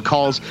these loud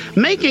calls,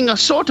 making a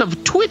sort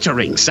of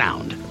twittering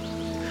sound.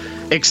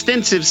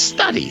 Extensive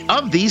study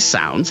of these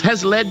sounds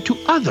has led to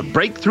other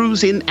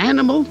breakthroughs in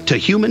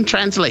animal-to-human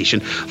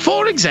translation.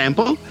 For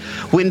example,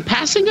 when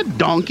passing a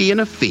donkey in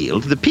a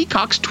field, the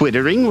peacock's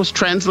twittering was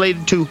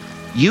translated to,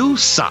 "You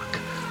suck.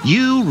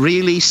 You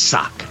really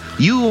suck.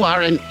 You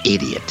are an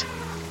idiot."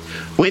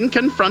 When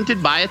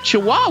confronted by a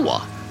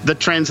chihuahua, the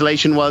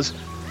translation was,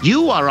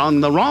 "You are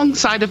on the wrong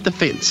side of the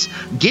fence.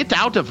 Get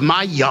out of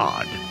my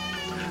yard."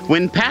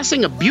 When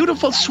passing a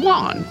beautiful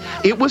swan,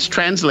 it was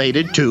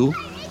translated to,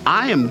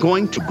 "I am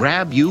going to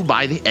grab you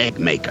by the egg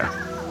maker."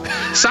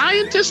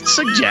 Scientists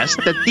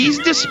suggest that these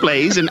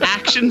displays and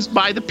actions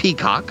by the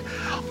peacock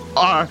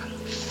are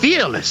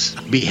fearless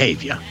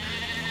behavior.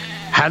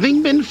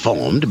 Having been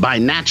formed by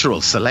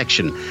natural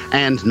selection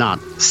and not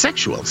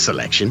sexual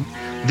selection,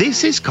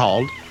 this is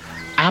called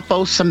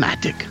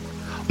aposematic.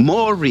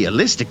 More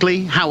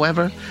realistically,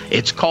 however,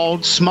 it's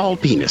called small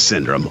penis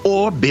syndrome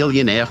or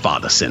billionaire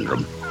father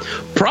syndrome.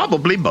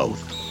 Probably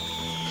both.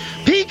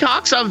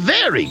 Peacocks are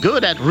very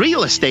good at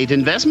real estate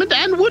investment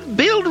and would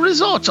build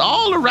resorts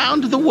all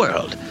around the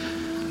world.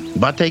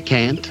 But they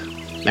can't.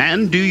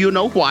 And do you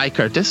know why,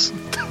 Curtis?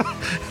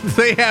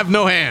 They have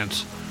no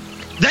hands.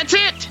 That's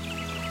it!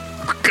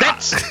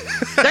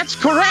 That's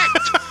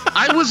correct.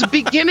 I was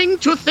beginning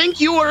to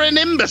think you were an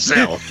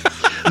imbecile.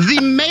 The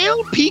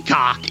male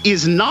peacock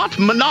is not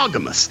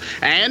monogamous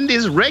and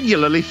is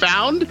regularly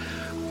found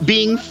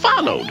being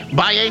followed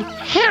by a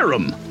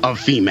harem of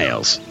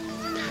females.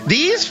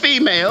 These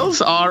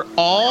females are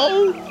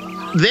all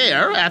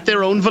there at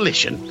their own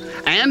volition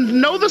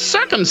and know the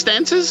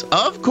circumstances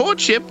of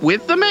courtship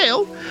with the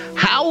male.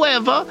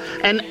 However,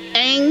 an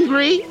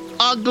angry,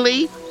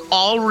 ugly,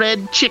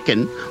 all-red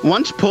chicken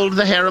once pulled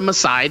the harem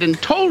aside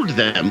and told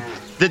them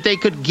that they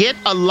could get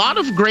a lot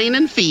of grain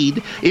and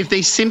feed if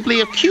they simply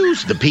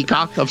accused the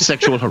peacock of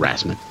sexual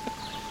harassment.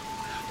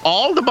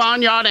 All the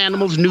barnyard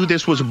animals knew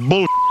this was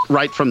bull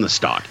right from the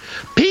start.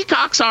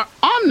 Peacocks are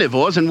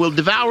omnivores and will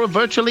devour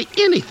virtually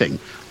anything.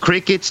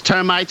 Crickets,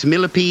 termites,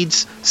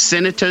 millipedes,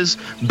 senators,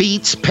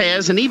 beets,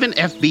 pears, and even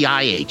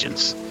FBI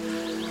agents.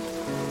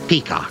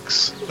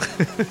 Peacocks.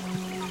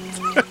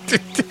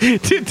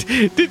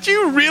 Did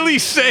you really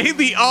say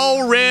the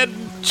all-red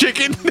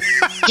chicken?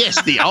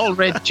 Yes, the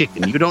all-red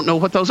chicken. You don't know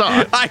what those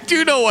are? I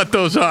do know what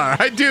those are.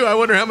 I do. I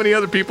wonder how many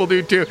other people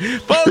do, too.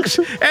 Folks,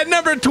 at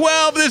number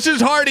 12, this is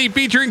Hardy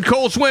featuring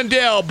Cole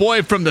Swindell,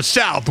 Boy from the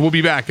South. We'll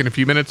be back in a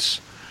few minutes.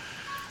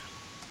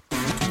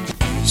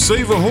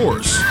 Save a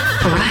horse.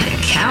 Ride a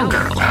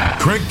cowgirl.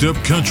 Cranked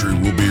Up Country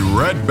will be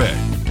right back.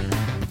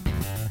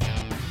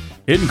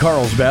 In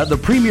Carlsbad, the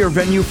premier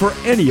venue for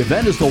any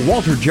event is the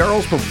Walter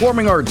Gerrells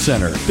Performing Arts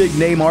Center. Big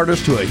name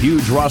artists to a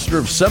huge roster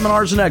of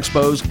seminars and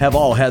expos have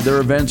all had their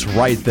events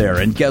right there.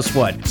 And guess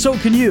what? So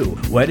can you.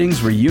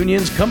 Weddings,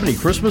 reunions, company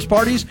Christmas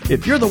parties.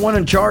 If you're the one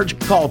in charge,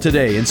 call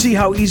today and see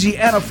how easy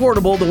and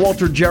affordable the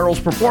Walter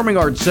Gerrells Performing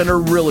Arts Center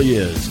really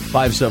is.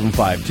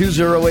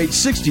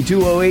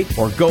 575-208-6208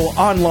 or go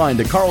online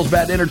to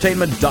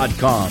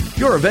carlsbadentertainment.com.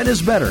 Your event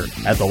is better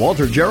at the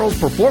Walter Gerrells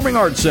Performing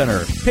Arts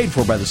Center. Paid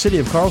for by the City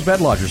of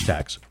Carlsbad Lodgers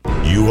Tax.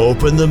 You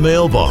open the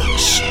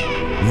mailbox.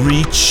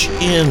 Reach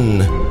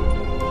in.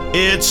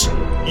 It's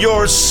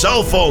your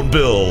cell phone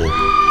bill.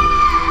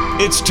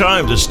 It's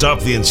time to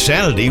stop the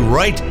insanity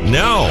right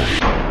now.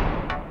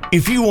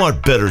 If you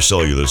want better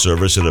cellular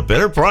service at a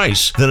better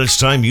price, then it's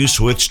time you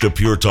switch to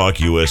Pure Talk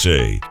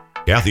USA.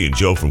 Kathy and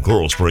Joe from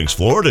Coral Springs,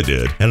 Florida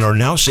did and are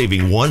now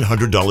saving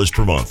 $100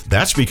 per month.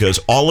 That's because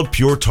all of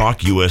Pure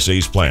Talk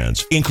USA's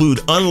plans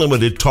include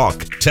unlimited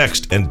talk,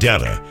 text, and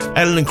data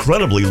at an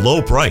incredibly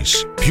low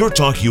price. Pure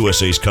Talk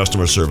USA's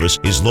customer service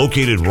is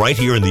located right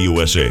here in the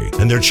USA,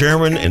 and their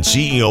chairman and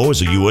CEO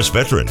is a U.S.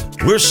 veteran.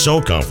 We're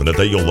so confident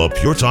that you'll love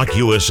Pure Talk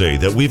USA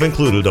that we've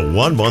included a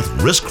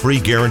 1-month risk-free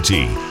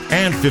guarantee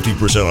and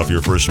 50% off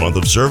your first month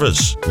of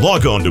service.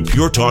 Log on to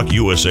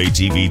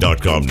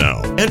PureTalkUSATV.com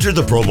now. Enter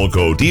the promo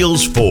code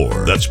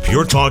DEALS4. That's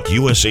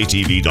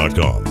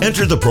PureTalkUSATV.com.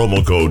 Enter the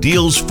promo code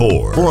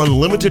DEALS4 for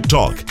unlimited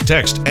talk,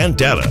 text, and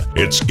data.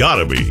 It's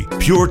gotta be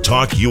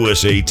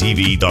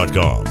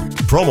PureTalkUSATV.com.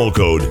 Promo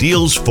code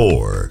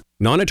DEALS4.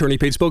 Non-attorney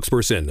paid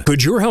spokesperson.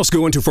 Could your house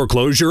go into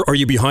foreclosure? Are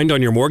you behind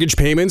on your mortgage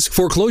payments?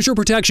 Foreclosure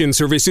Protection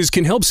Services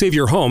can help save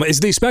your home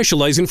as they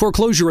specialize in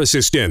foreclosure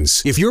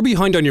assistance. If you're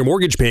behind on your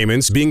mortgage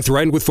payments, being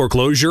threatened with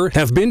foreclosure,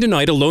 have been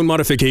denied a loan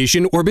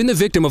modification, or been the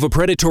victim of a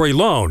predatory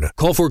loan,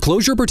 call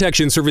Foreclosure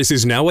Protection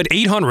Services now at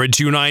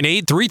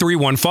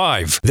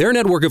 800-298-3315. Their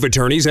network of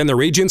attorneys and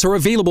their agents are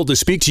available to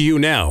speak to you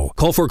now.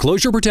 Call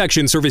Foreclosure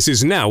Protection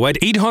Services now at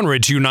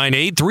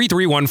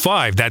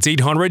 800-298-3315. That's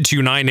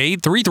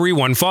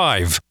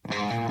 800-298-3315.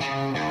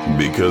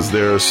 Because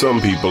there are some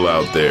people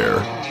out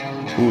there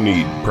who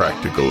need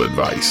practical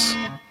advice.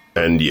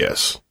 And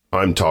yes,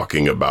 I'm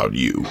talking about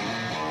you.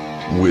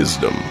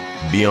 Wisdom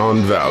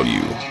beyond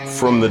value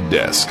from the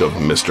desk of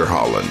Mr.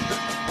 Holland.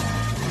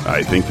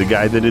 I think the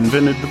guy that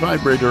invented the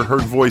vibrator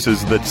heard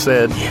voices that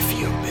said, "If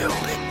you build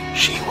it,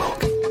 she will."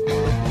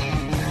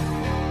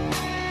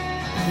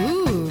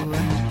 Ooh,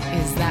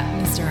 is that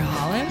Mr.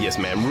 Holland? Yes,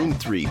 ma'am. Room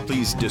 3,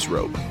 please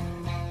disrobe.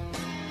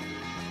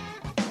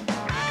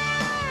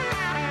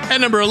 At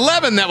number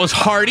 11, that was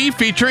Hardy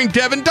featuring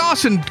Devin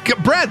Dawson.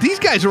 Brad, these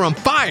guys are on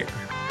fire.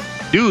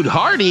 Dude,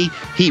 Hardy,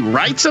 he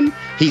writes them,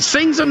 he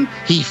sings them,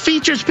 he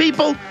features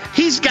people.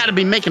 He's got to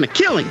be making a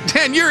killing.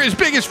 And you're his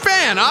biggest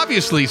fan,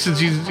 obviously, since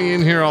he's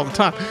in here all the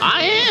time.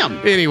 I am.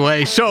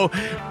 Anyway, so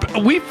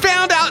we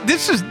found out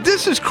this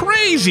is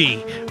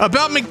crazy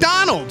about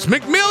McDonald's,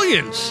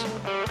 McMillions.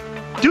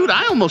 Dude,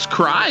 I almost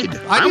cried.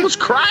 I almost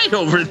cried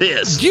over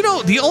this. You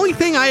know, the only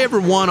thing I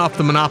ever won off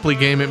the Monopoly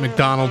game at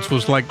McDonald's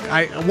was like,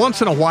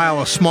 once in a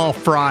while, a small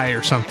fry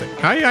or something.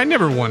 I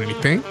never won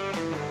anything.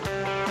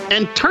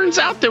 And turns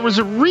out there was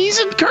a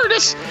reason,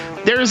 Curtis.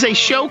 There is a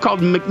show called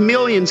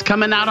McMillions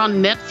coming out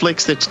on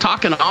Netflix that's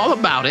talking all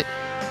about it.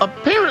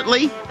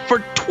 Apparently, for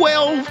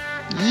 12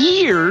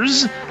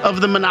 years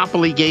of the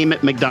Monopoly game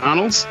at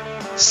McDonald's,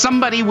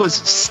 somebody was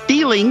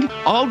stealing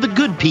all the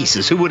good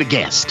pieces. Who would have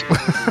guessed?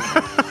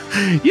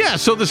 Yeah,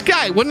 so this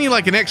guy, wasn't he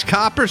like an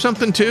ex-cop or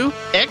something too?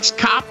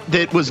 Ex-cop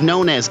that was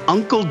known as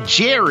Uncle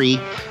Jerry,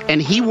 and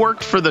he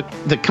worked for the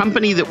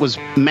company that was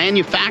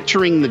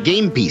manufacturing the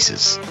game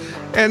pieces.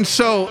 And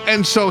so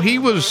he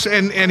was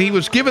and he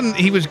was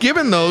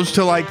given those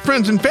to like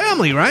friends and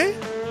family, right?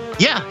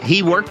 Yeah,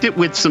 he worked it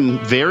with some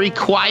very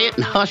quiet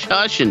and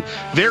hush-hush and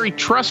very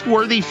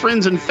trustworthy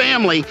friends and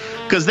family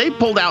because they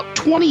pulled out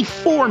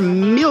 $24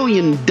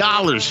 million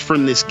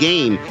from this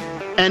game.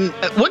 And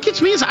what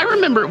gets me is I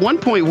remember at one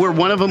point where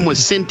one of them was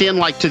sent in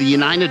like to the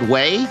United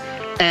Way,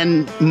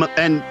 and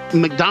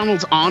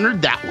McDonald's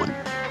honored that one.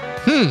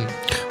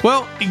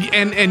 Well,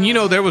 and you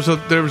know there was a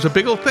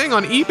big old thing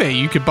on eBay.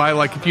 You could buy,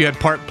 like, if you had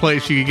Park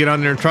Place, you could get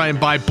on there and try and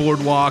buy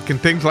Boardwalk and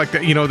things like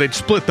that. You know, they'd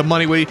split the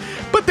money with you,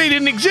 but they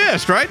didn't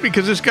exist, right?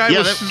 Because this guy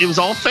it was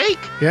all fake.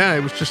 Yeah,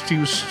 it was just he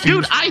was.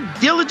 Dude, I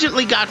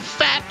diligently got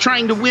fat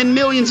trying to win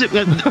millions at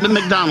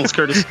McDonald's,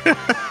 Curtis.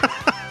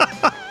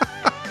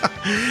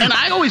 And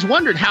I always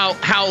wondered how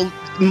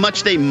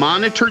much they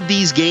monitored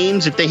these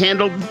games, if they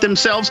handled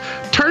themselves.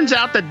 Turns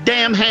out the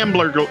damn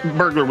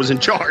Hamburglar was in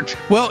charge.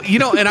 Well, you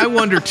know, and I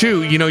wonder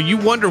too, you know, you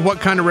wonder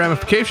what kind of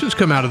ramifications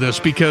come out of this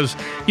because,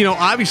 you know,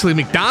 obviously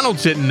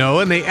McDonald's didn't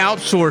know and they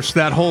outsourced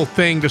that whole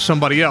thing to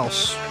somebody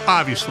else,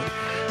 obviously.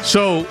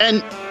 So,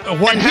 and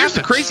here's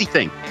the crazy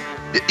thing.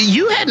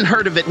 You hadn't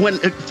heard of it when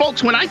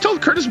I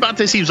told Curtis about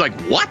this, he was like,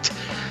 "What?"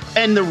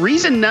 And the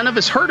reason none of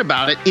us heard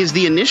about it is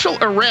the initial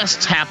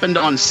arrests happened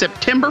on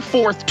September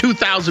 4th,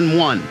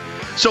 2001.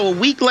 So a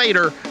week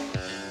later,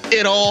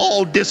 it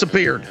all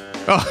disappeared.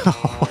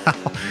 Oh, wow.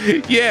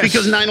 Yes.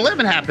 Because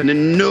 9/11 happened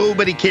and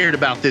nobody cared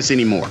about this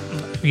anymore.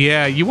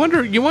 Yeah, you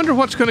wonder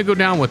what's going to go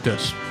down with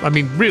this. I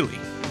mean, really.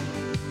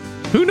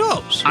 Who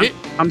knows?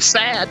 I'm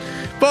sad.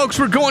 Folks,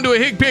 we're going to a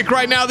Hig Pick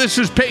right now. This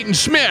is Peyton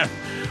Smith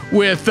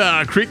with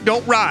Creek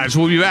Don't Rise.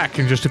 We'll be back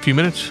in just a few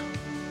minutes.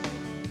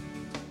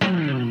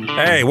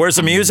 Hey, where's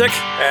the music?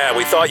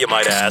 We thought you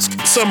might ask.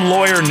 Some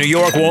lawyer in New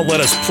York won't let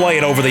us play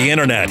it over the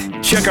internet.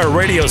 Check our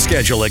radio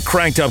schedule at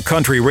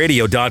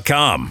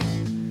crankedupcountryradio.com.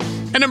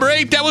 And number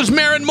 8, that was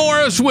Maren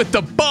Morris with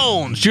The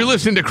Bones. You're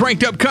listening to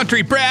Cranked Up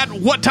Country. Brad,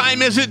 what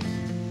time is it?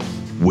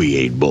 We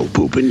ain't bull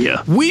pooping you.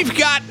 We've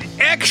got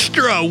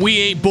extra We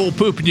Ain't Bull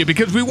Pooping You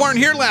because we weren't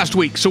here last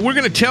week. So we're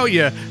going to tell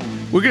you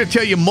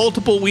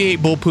multiple We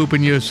Ain't Bull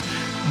Pooping Yous.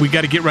 We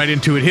got to get right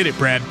into it. Hit it,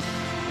 Brad.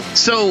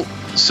 So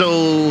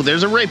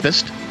there's a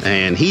rapist,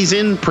 and he's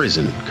in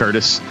prison,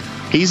 Curtis.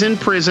 He's in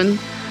prison,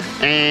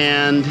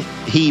 and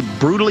he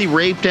brutally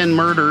raped and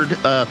murdered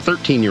a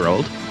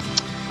 13-year-old.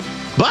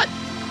 But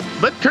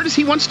Curtis,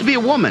 he wants to be a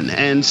woman,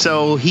 and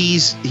so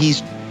he's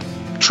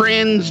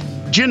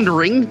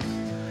transgendering,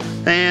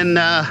 and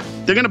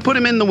they're going to put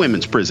him in the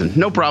women's prison.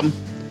 No problem.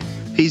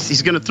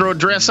 He's going to throw a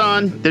dress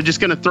on. They're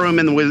just going to throw him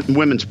in the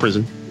women's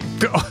prison.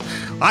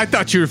 I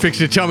thought you were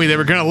fixing to tell me they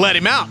were going to let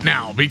him out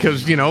now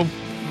because,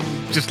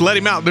 just let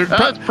him out.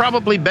 It's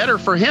probably better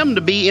for him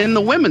to be in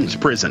the women's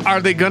prison.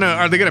 Are they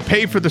gonna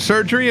pay for the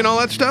surgery and all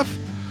that stuff?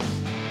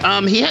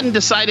 He hadn't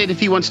decided if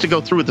he wants to go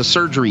through with the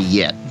surgery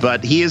yet,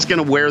 but he is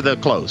going to wear the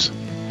clothes.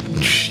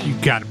 You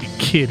got to be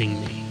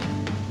kidding me.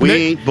 We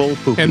ain't bull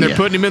pooping. And they're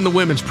putting him in the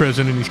women's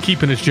prison, and he's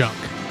keeping his junk.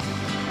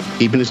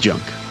 Keeping his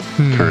junk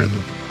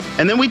currently.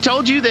 And then we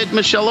told you that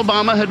Michelle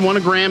Obama had won a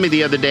Grammy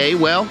the other day.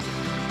 Well,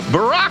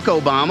 Barack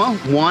Obama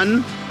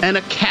won an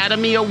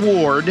Academy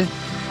Award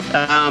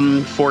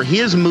for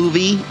his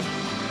movie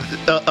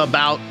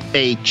about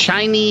a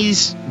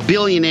Chinese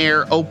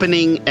billionaire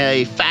opening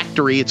a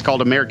factory. It's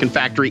called American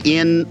Factory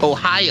in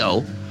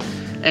Ohio.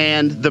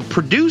 And the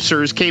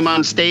producers came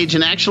on stage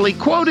and actually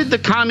quoted the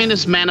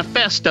Communist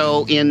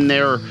Manifesto in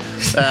their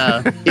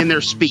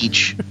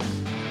speech,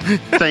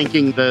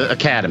 thanking the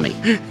Academy.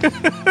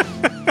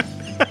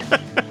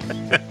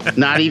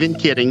 Not even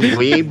kidding.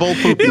 We ain't bull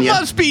pooping. It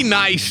must be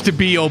nice to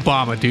be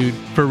Obama, dude.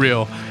 For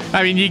real.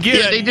 I mean,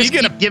 they just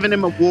keep giving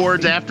him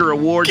awards after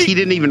awards. He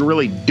didn't even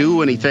really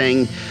do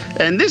anything.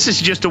 And this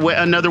is just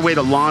another way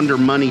to launder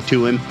money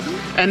to him.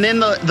 And then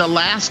the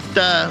last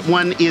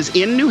one is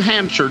in New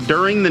Hampshire,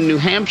 during the New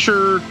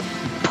Hampshire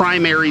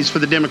primaries for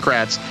the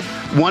Democrats.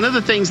 One of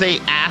the things they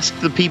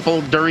asked the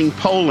people during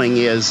polling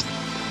is,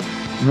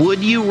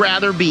 would you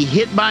rather be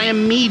hit by a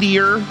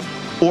meteor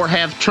or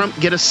have Trump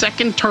get a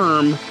second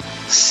term?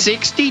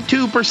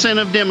 62%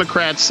 of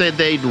Democrats said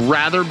they'd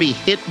rather be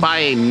hit by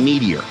a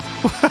meteor.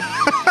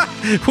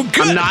 Well,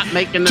 good. I'm not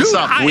making this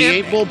up. We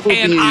ain't bull pooping.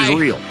 It is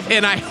real.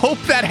 And I hope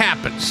that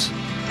happens.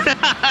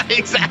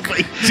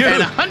 Exactly. Dude.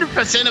 And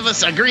 100% of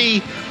us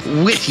agree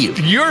with you.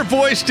 Your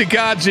voice to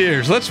God's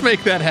ears. Let's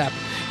make that happen.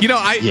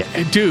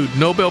 Dude,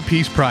 Nobel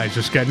Peace Prize,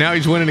 this guy. Now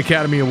he's winning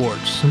Academy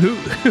Awards.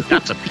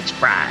 That's a Peace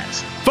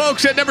Prize.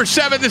 Folks, at number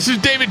 7, this is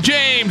David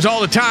James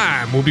all the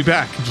time. We'll be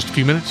back in just a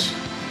few minutes.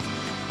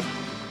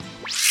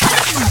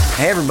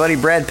 Hey everybody,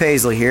 Brad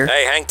Paisley here.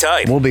 Hey, hang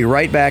tight. We'll be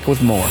right back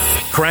with more.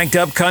 Cranked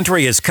Up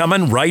Country is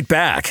coming right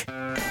back.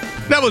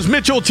 That was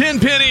Mitchell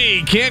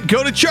Tenpenny. Can't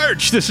go to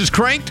church. This is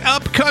Cranked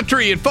Up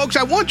Country. And folks,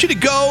 I want you to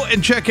go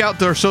and check out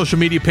their social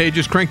media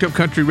pages, Cranked Up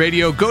Country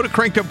Radio. Go to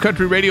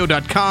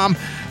crankedupcountryradio.com.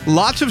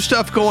 Lots of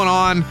stuff going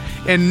on.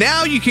 And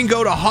now you can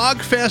go to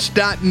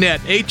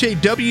hogfest.net,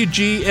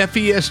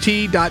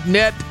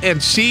 HAWGFEST.net,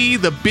 and see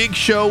the big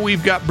show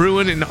we've got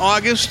brewing in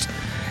August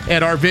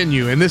at our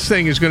venue. And this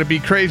thing is going to be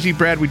crazy.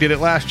 Brad, we did it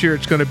last year.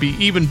 It's going to be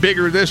even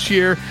bigger this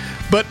year.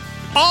 But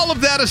all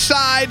of that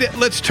aside,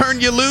 let's turn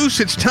you loose.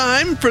 It's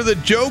time for the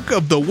joke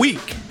of the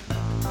week.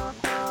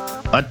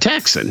 A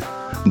Texan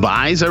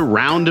buys a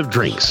round of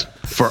drinks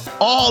for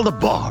all the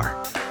bar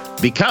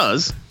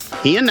because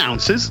he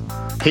announces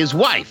his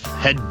wife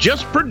had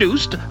just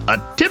produced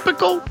a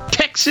typical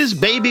Texas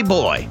baby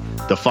boy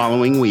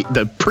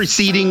the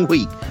preceding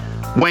week,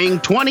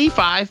 weighing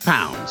 25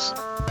 pounds.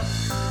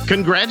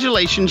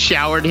 Congratulations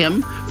showered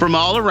him from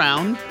all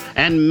around,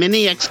 and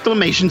many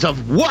exclamations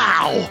of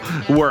 "wow"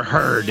 were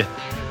heard.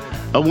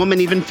 A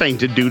woman even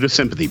fainted due to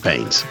sympathy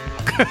pains.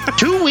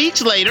 2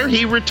 weeks later,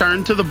 he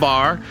returned to the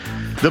bar.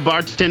 The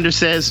bartender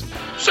says,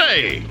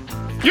 "Say,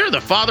 you're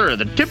the father of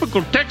the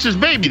typical Texas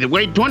baby that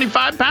weighed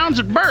 25 pounds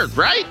at birth,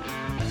 right?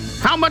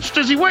 How much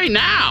does he weigh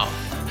now?"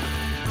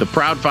 The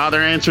proud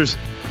father answers,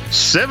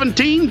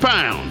 17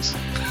 pounds.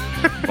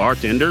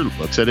 Bartender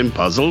looks at him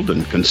puzzled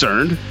and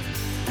concerned.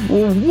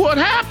 "Well, what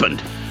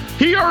happened?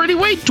 He already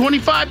weighed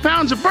 25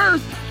 pounds at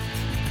birth."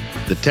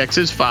 The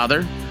Texas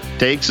father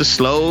takes a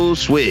slow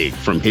swig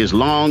from his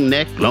long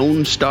neck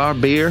Lone Star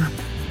beer,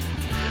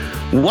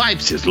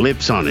 wipes his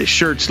lips on his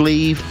shirt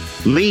sleeve,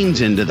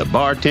 leans into the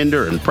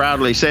bartender and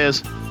proudly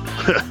says,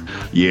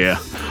 "Yeah,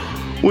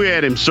 we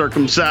had him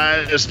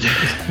circumcised."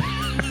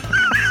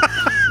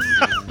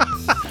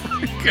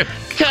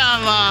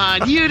 Come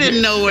on, you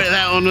didn't know where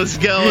that one was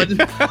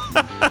going.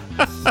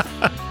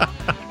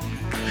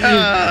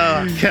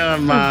 Oh,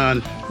 come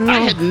on.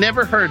 I had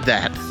never heard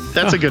that.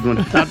 That's a good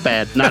one. Not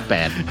bad. Not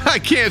bad. I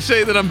can't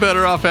say that I'm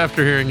better off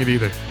after hearing it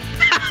either.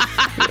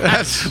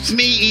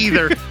 Me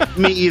either.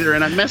 Me either.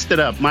 And I messed it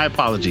up. My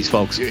apologies,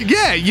 folks.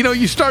 Yeah,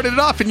 you started it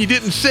off and you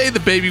didn't say the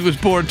baby was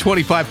born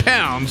 25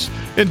 pounds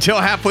until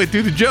halfway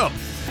through the joke.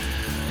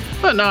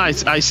 Well, no, I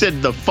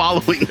said the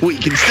following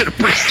week instead of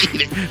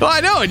preceding. Well,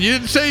 I know, and you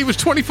didn't say he was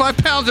 25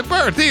 pounds at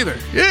birth either.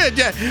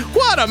 Yeah,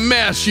 what a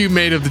mess you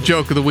made of the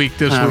joke of the week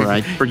this week. All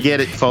right,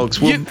 forget it, folks.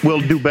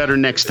 We'll do better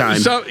next time.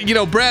 So,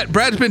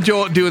 Brad's been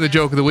doing the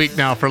joke of the week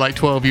now for like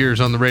 12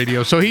 years on the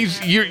radio, so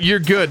you're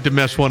good to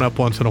mess one up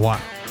once in a while.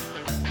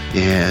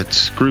 Yeah, it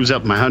screws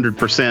up my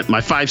 100%, my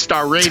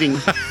 5-star rating.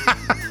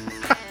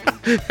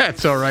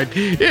 That's all right.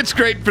 It's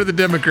great for the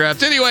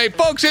Democrats. Anyway,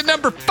 folks, at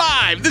number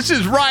 5, this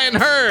is Ryan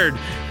Hurd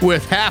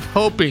with Half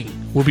Hoping.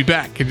 We'll be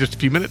back in just a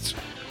few minutes.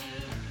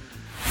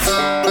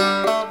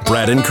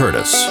 Brad and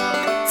Curtis.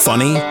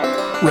 Funny,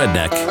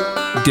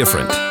 redneck,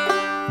 different.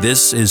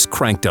 This is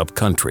Cranked Up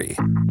Country.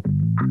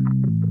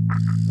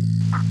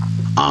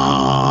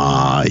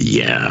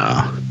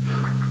 Yeah.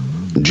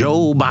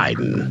 Joe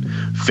Biden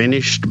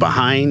finished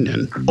behind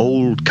an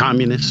old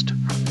communist,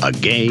 a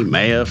gay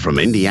mayor from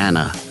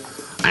Indiana,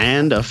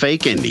 and a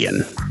fake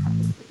Indian.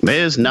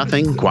 There's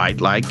nothing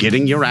quite like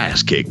getting your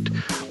ass kicked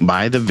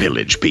by the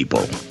Village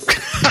People.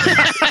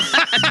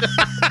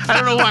 I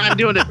don't know why I'm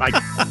doing it like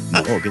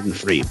Morgan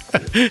Freeman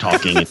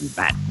talking in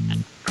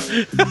Batman.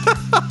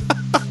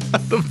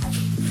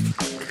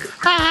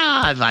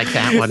 I like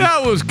that one.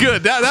 That was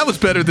good. That was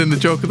better than the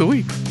joke of the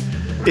week.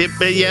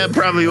 Yeah, it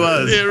probably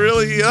was.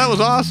 That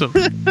was awesome.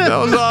 That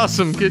was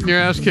awesome, getting your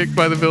ass kicked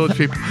by the Village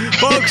People.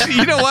 Folks,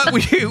 you know what?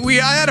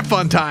 I had a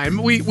fun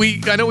time.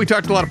 I know we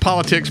talked a lot of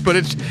politics, but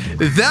it's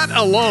that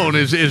alone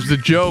is the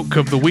joke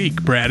of the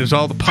week, Brad, is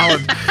all the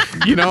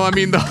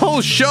the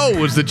whole show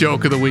was the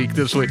joke of the week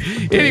this week.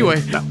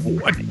 Anyway.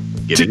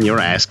 Getting your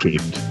ass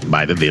kicked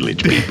by the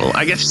Village People.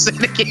 I guess say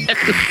it again.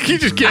 You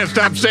just can't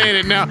stop saying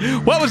it now.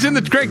 What was in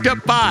the Cranked Up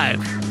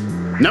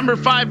 5? Number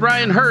 5,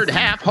 Ryan Hurd,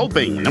 Half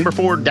Hoping. Number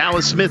 4,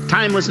 Dallas Smith,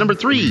 Timeless. Number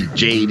 3,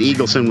 Jade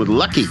Eagleson with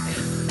Lucky.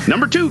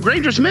 Number 2,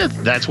 Granger Smith,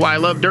 That's Why I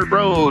Love Dirt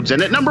Roads.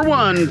 And at number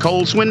 1,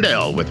 Cole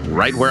Swindell with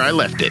Right Where I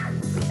Left It.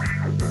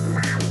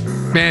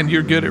 Man,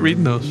 you're good at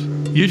reading those.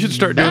 You should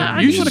start doing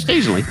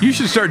occasionally. You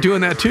should start doing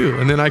that too,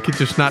 and then I could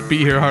just not be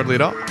here hardly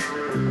at all.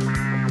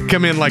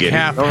 Come in like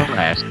half. Your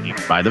ass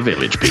kicked by the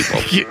Village People.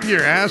 Get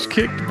your ass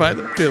kicked by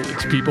the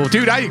Village People.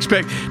 Dude, I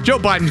expect Joe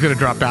Biden's going to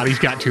drop out. He's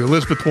got to.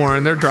 Elizabeth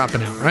Warren, they're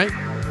dropping out, right?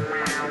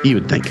 You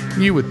would think.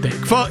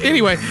 Well,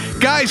 anyway,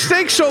 guys,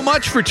 thanks so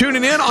much for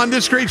tuning in on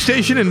this great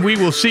station, and we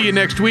will see you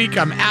next week.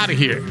 I'm out of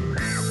here.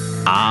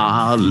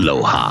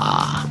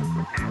 Aloha.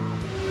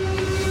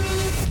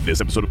 This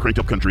episode of Cranked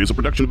Up Country is a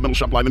production of Metal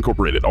Shop Live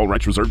Incorporated. All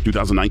rights reserved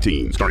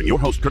 2019. Starring your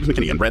host, Curtis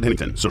McKinney and Brad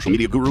Hennington. Social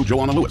media guru,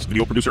 Joanna Lewis.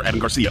 Video producer, Adam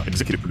Garcia.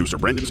 Executive producer,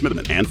 Brandon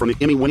Smitherman. And from the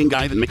Emmy-winning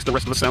guy that makes the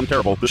rest of us sound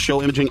terrible, the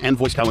show imaging and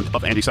voice talent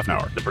of Andy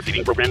Sefnauer. The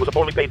preceding program was a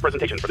poorly paid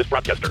presentation for this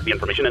broadcaster. The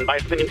information and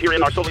biased opinions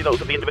herein are solely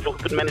those of the individual who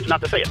could manage not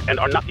to say it, and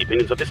are not the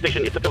opinions of this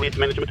station, its affiliates,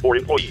 management, or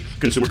employees.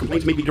 Consumer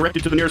complaints may be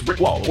directed to the nearest brick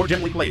wall, or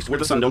gently placed where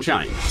the sun don't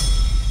shine.